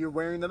why you're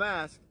wearing the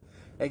mask,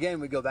 again,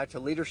 we go back to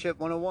Leadership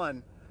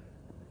 101.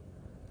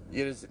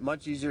 It is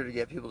much easier to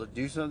get people to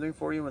do something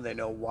for you when they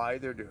know why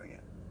they're doing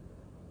it.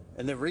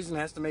 And the reason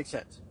has to make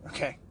sense,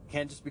 okay?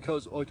 Can't just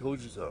because, oh, I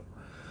told you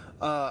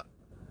so.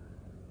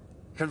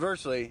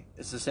 Conversely,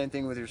 it's the same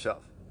thing with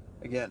yourself.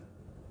 Again,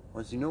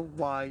 once you know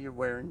why you're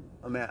wearing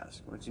a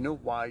mask, once you know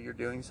why you're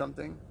doing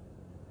something,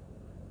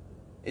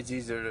 it's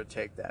easier to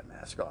take that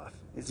mask off.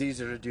 It's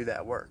easier to do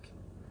that work.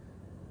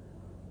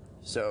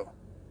 So,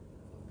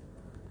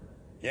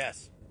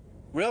 yes.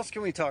 What else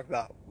can we talk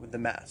about with the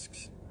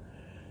masks?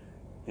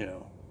 You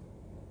know,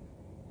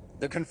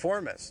 the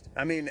conformist.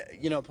 I mean,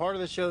 you know, part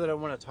of the show that I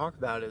want to talk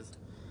about is,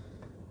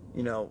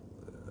 you know,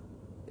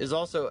 is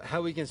also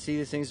how we can see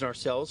these things in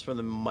ourselves from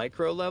the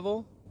micro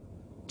level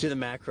to the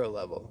macro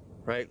level,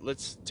 right?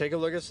 Let's take a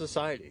look at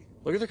society.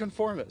 Look at the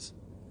conformists.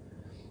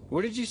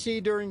 What did you see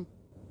during,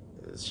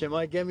 shit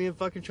might get me in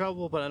fucking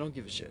trouble, but I don't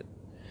give a shit.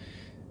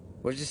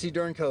 What did you see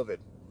during COVID,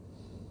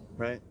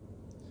 right?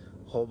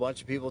 A whole bunch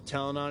of people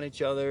telling on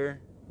each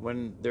other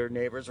when their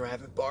neighbors were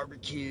having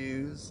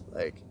barbecues.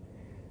 Like,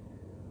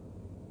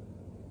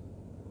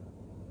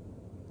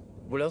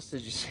 what else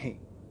did you see?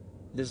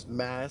 This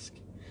mask,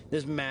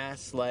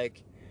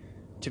 like,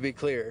 to be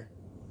clear,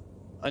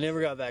 I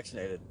never got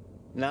vaccinated.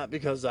 Not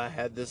because I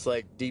had this,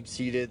 like,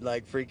 deep-seated,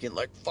 like, freaking,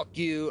 like, fuck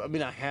you. I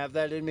mean, I have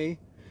that in me.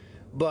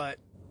 But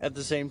at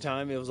the same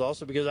time, it was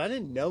also because I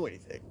didn't know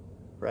anything,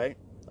 right?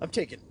 I'm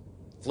taking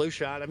flu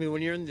shot. I mean,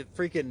 when you're in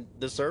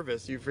the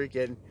service, you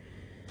freaking,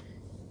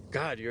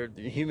 God, you're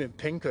a human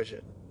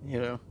pincushion, you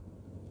know?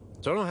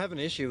 So I don't have an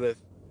issue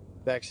with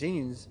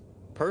vaccines,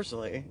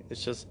 personally.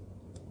 It's just,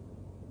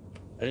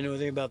 I didn't know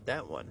anything about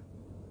that one,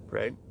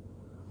 right?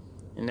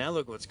 And now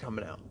look what's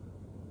coming out.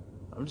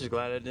 I'm just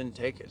glad I didn't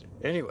take it.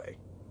 Anyway,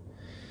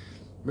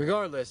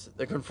 regardless,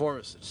 the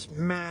conformists, just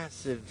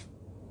massive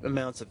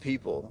amounts of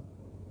people,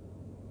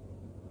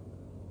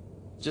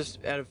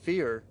 just out of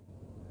fear,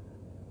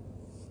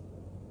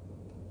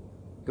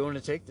 going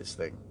to take this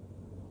thing.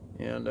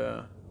 And,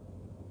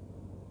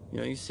 you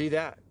know, you see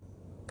that,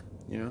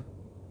 you know?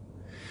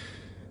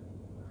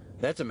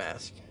 That's a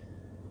mask,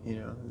 you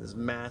know? This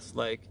mask,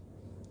 like,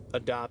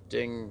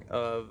 adopting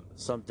of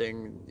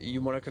something. You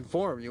want to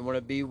conform. You want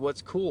to be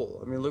what's cool.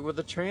 I mean, look at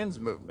the trans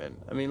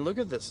movement. I mean, look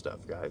at this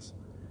stuff, guys.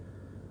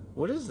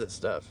 What is this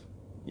stuff?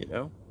 You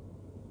know?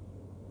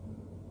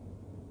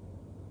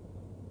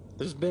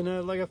 There's been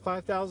a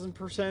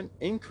 5,000%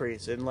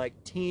 increase in,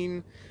 like,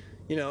 teen,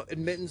 you know,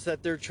 admittance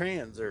that they're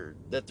trans or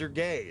that they're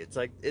gay. It's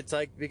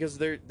like because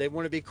they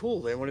want to be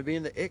cool. They want to be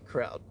in the it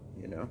crowd,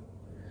 you know?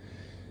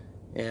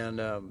 And,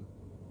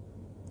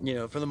 you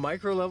know, from the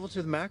micro level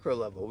to the macro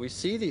level, we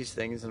see these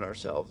things in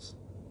ourselves,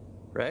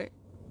 right?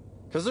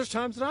 Because there's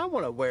times that I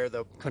want to wear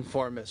the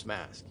conformist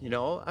mask, you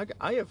know?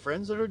 I have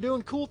friends that are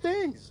doing cool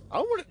things. I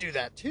want to do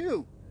that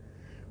too,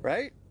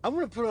 right? I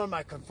want to put on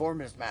my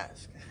conformist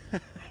mask.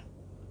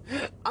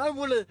 I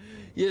want to,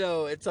 you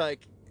know, it's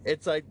like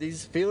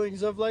these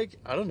feelings of, like,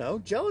 I don't know,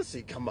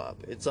 jealousy come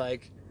up. It's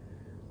like,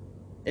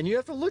 and you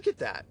have to look at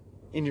that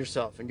in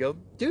yourself and go,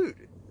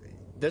 dude,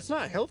 that's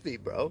not healthy,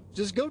 bro.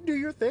 Just go do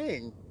your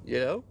thing, you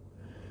know?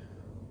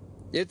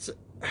 It's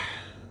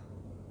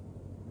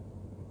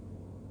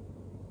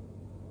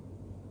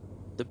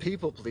the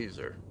people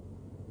pleaser.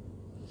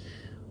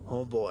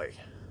 Oh boy.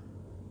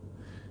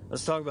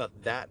 Let's talk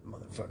about that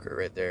motherfucker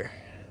right there.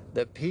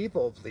 The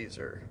people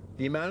pleaser.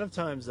 The amount of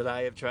times that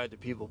I have tried to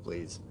people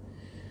please,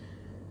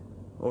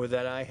 or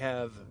that I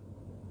have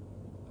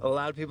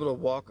allowed people to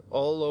walk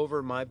all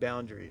over my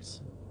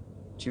boundaries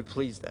to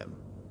please them,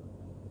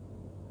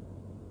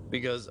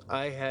 because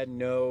I had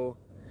no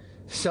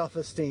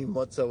self-esteem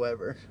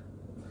whatsoever,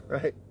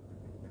 right?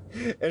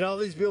 And all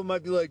these people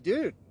might be like,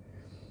 dude,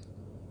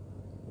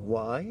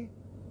 why?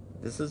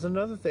 This is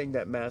another thing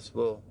that masks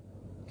will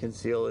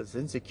conceal is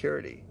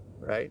insecurity,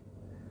 right?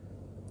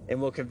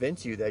 And will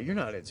convince you that you're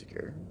not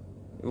insecure.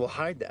 It will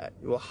hide that.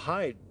 It will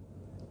hide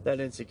that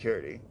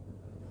insecurity.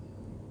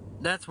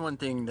 That's one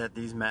thing that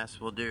these masks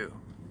will do,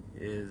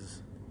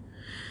 is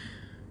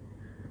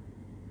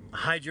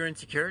hide your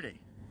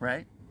insecurity,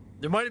 right?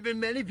 There might have been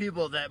many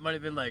people that might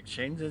have been like,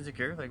 Shane's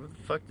insecure? Like, what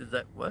the fuck does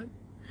that, what?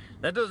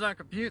 That does not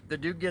compute. The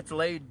dude gets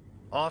laid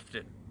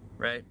often,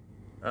 right?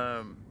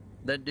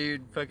 That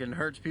dude fucking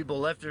hurts people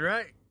left and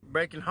right,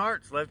 breaking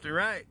hearts left and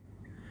right.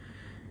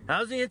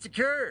 How's he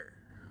insecure?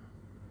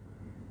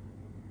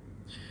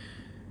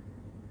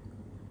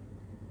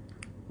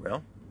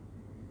 Well,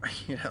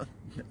 you know,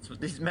 that's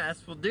what these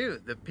masks will do.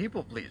 The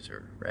people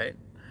pleaser, right?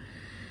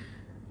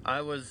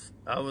 I was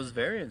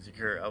very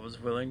insecure. I was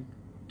willing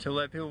to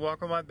let people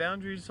walk on my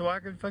boundaries so I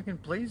could fucking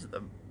please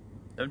them.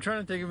 I'm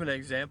trying to think of an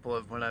example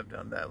of when I've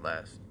done that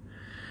last.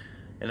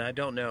 And I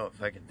don't know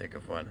if I can think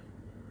of one.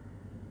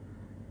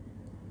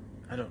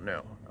 I don't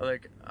know.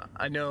 Like,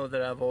 I know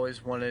that I've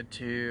always wanted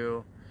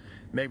to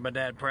make my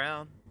dad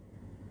proud.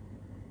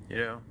 You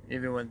know,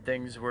 even when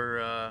things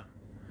were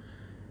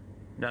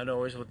not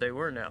always what they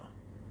were now,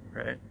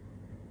 right?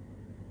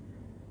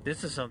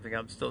 This is something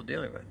I'm still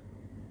dealing with.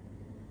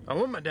 I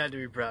want my dad to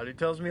be proud. He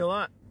tells me a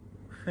lot.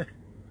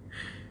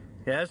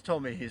 He has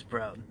told me he's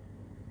proud.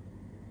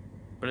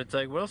 But it's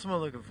like, what else am I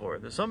looking for?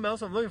 There's something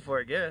else I'm looking for,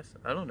 I guess.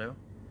 I don't know.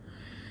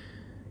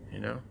 You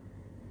know?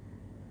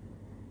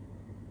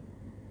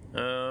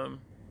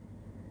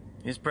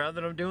 He's proud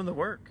that I'm doing the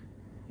work.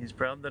 He's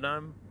proud that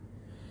I'm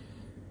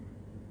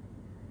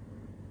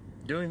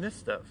doing this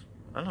stuff.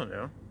 I don't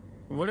know.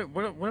 What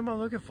am I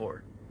looking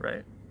for,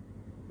 right?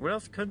 What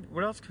else could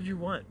you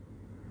want?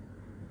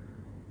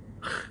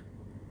 I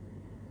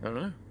don't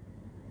know.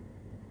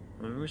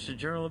 Maybe we should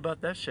journal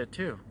about that shit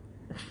too.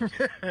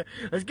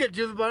 Let's get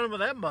to the bottom of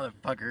that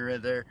motherfucker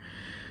right there.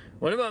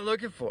 What am I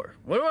looking for?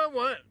 What do I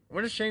want?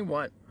 What does Shane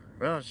want?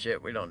 Well,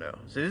 shit, we don't know.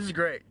 See, this is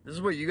great. This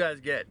is what you guys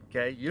get,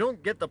 okay? You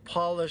don't get the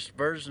polished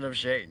version of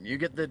Shane. You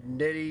get the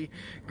nitty,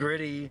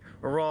 gritty,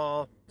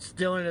 raw,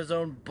 still in his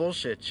own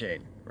bullshit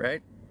Shane,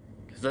 right?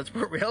 Because that's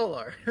what we all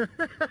are.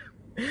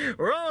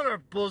 We're all in our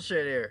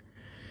bullshit here.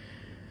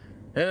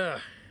 Yeah.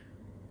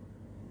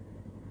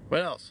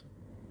 What else?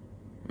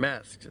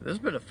 Masks. This has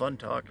been a fun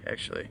talk,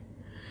 actually.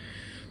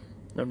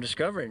 I'm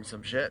discovering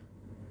some shit.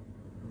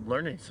 I'm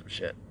learning some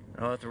shit.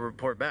 I'll have to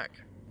report back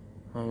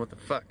on what the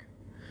fuck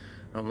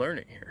I'm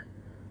learning here.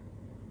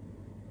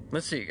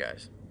 Let's see,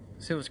 guys.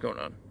 See what's going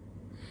on.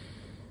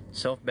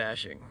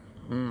 Self-bashing.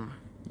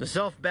 The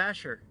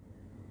self-basher.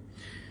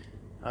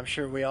 I'm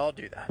sure we all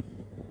do that.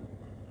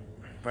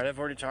 Right, I've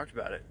already talked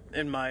about it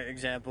in my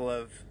example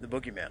of the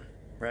boogeyman,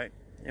 right?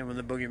 And when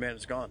the boogeyman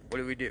is gone, what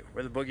do?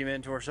 We're the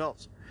boogeyman to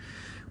ourselves.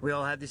 We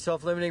all have these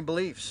self-limiting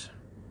beliefs.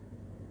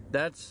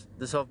 That's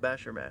the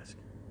self-basher mask.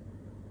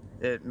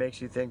 It makes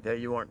you think that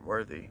you aren't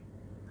worthy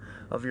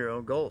of your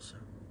own goals.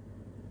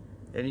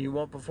 And you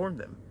won't perform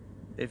them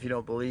if you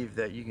don't believe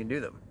that you can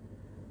do them.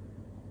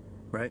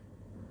 Right?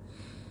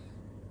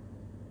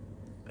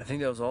 I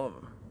think that was all of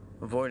them.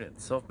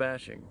 Avoidance,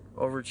 self-bashing,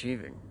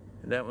 overachieving.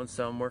 And that one's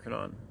still I'm working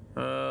on.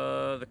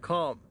 The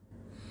calm.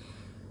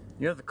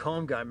 You have the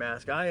calm guy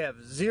mask. I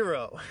have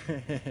zero.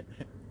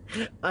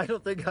 I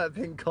don't think I've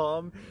been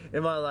calm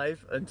in my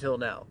life until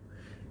now.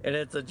 And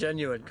it's a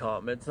genuine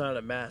calm. It's not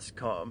a mask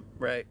calm,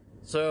 right?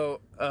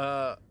 So,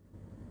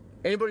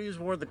 anybody who's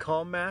worn the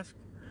calm mask,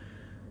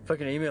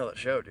 fucking email the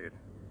show, dude.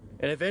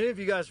 And if any of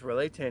you guys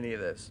relate to any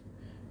of this,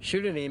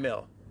 shoot an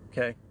email,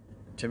 okay,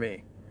 to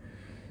me.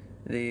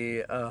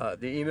 The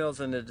email's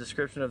in the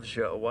description of the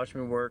show.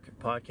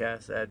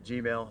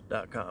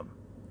 watchmeworkpodcast@gmail.com.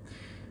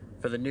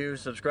 For the new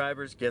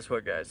subscribers, guess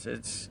what, guys?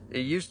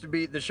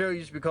 The show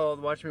used to be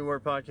called Watch Me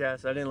Work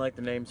Podcast. I didn't like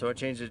the name, so I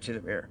changed it to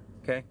The Mirror.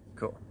 Okay,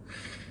 cool.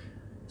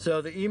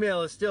 So the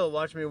email is still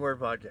Watch Me Work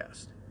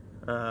Podcast.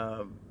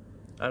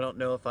 I don't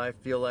know if I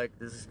feel like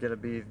this is gonna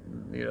be,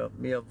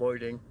 me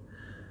avoiding,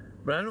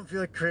 but I don't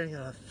feel like creating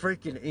a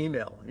freaking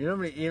email. You know how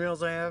many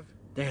emails I have?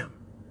 Damn,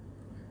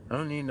 I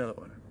don't need another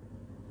one.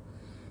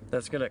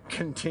 That's gonna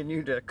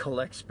continue to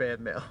collect spam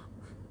mail.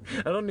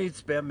 I don't need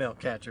spam mail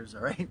catchers.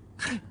 All right,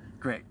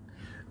 great.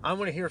 I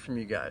want to hear from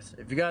you guys.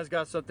 If you guys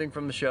got something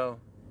from the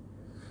show,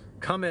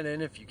 comment in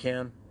if you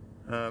can.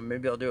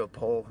 Maybe I'll do a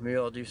poll. Maybe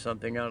I'll do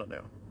something. I don't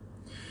know.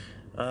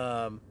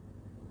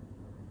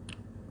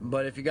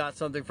 But if you got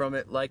something from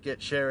it, like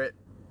it, share it.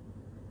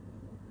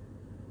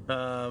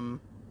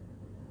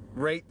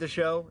 Rate the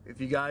show. If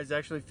you guys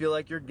actually feel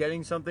like you're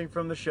getting something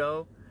from the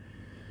show,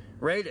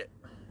 rate it.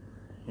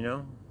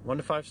 1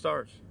 to 5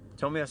 stars.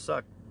 Tell me I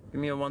suck.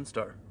 Give me a 1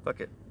 star.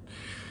 Fuck it.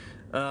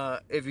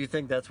 If you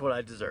think that's what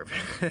I deserve.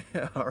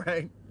 All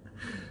right.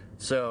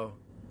 So,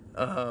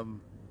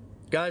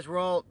 guys, we're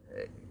all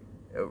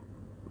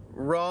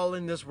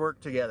in this work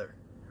together.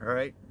 All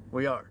right,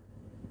 we are.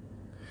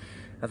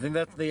 I think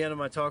that's the end of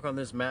my talk on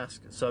this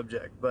mask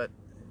subject. But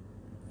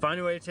find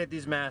a way to take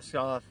these masks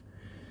off.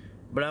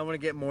 But I want to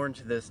get more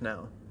into this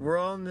now. We're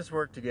all in this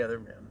work together,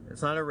 man.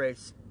 It's not a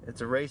race.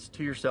 It's a race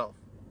to yourself.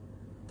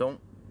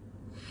 Don't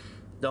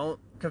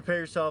compare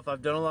yourself.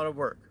 I've done a lot of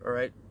work, all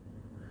right?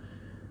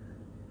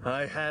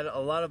 I had a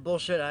lot of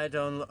bullshit I had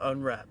to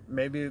unwrap.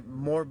 Maybe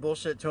more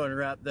bullshit to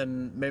unwrap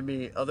than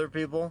maybe other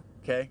people,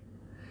 okay?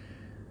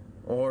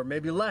 Or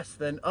maybe less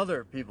than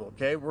other people,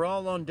 okay? We're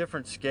all on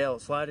different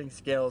scales, sliding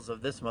scales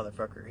of this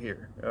motherfucker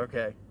here,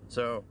 okay?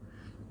 So,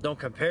 don't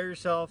compare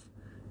yourself.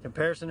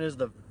 Comparison is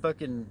the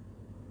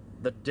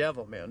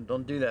devil, man.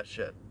 Don't do that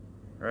shit,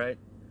 all right?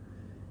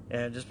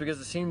 And just because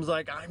it seems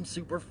like I'm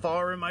super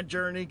far in my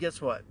journey,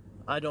 guess what?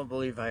 I don't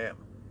believe I am.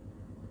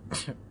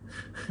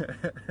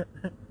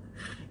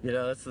 You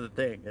know, that's the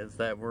thing, is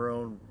that we're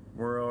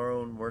our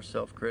own worst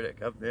self-critic.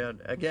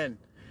 Again,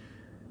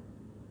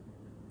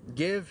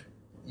 give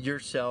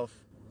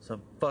yourself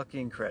some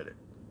fucking credit.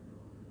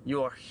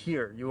 You are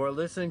here. You are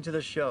listening to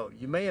the show.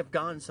 You may have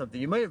gotten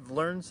something. You may have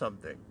learned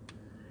something.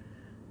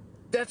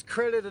 That's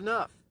credit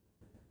enough.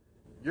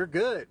 You're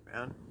good,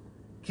 man.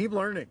 Keep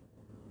learning.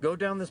 Go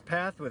down this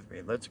path with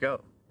me. Let's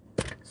go.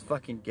 Let's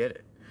fucking get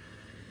it.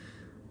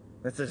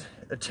 Let's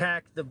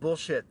attack the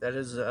bullshit that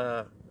is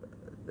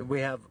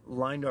we have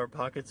lined our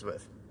pockets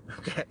with.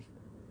 Okay?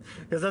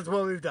 Because that's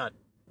what we've done.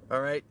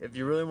 All right? If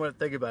you really want to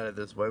think about it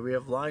this way, we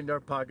have lined our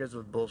pockets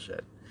with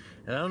bullshit.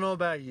 And I don't know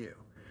about you,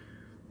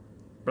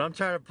 but I'm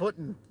tired of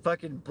putting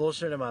fucking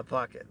bullshit in my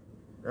pocket.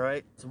 All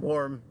right? It's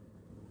warm.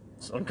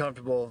 It's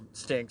uncomfortable. It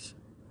stinks.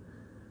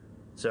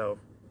 So,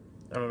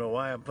 I don't know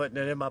why I'm putting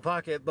it in my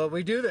pocket, but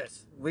we do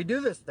this. We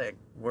do this thing.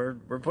 We're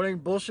putting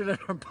bullshit in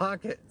our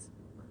pockets.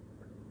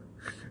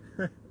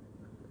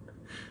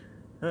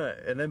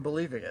 And then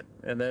believing it.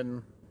 And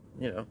then,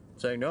 you know,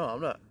 saying,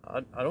 no,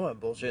 I don't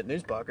have bullshit in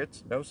these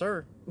pockets. No,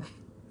 sir.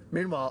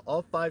 Meanwhile,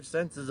 all 5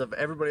 senses of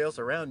everybody else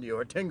around you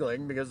are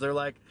tingling because they're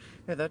like,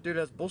 hey, that dude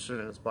has bullshit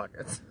in his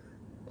pockets.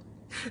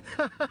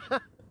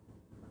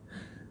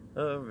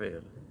 Oh,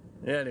 man.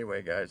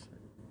 Anyway, guys.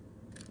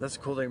 That's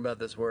the cool thing about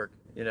this work.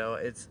 You know,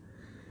 it's...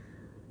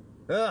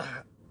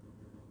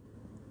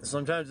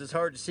 sometimes it's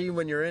hard to see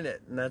when you're in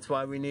it, and that's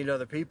why we need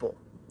other people.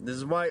 This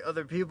is why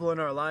other people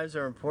in our lives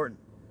are important.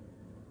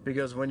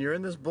 Because when you're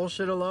in this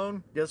bullshit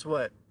alone, guess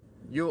what?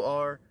 You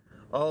are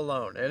all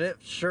alone. And it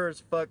sure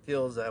as fuck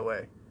feels that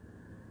way.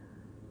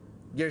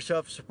 Get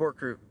yourself a support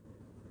group.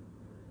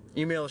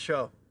 Email the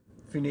show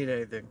if you need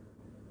anything.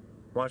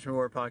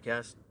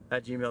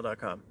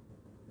 watchmewordpodcast@gmail.com.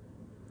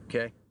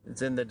 Okay?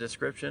 It's in the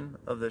description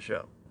of the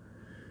show.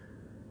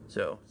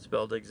 So,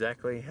 spelled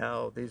exactly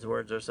how these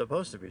words are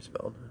supposed to be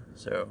spelled.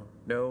 So,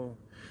 no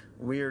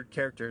weird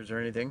characters or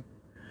anything.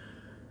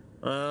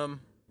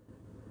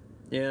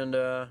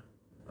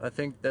 I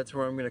think that's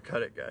where I'm going to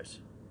cut it, guys.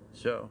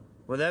 So,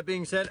 with that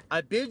being said, I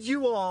bid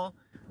you all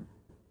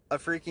a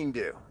freaking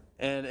do.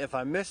 And if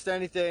I missed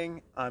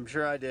anything, I'm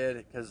sure I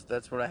did, because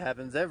that's what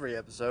happens every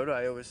episode.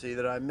 I always see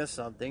that I missed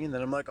something, and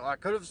then I'm like, oh, I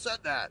could have said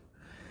that.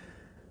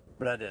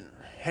 But I didn't.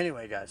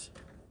 Anyway, guys.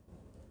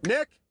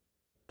 Nick,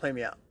 play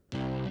me out.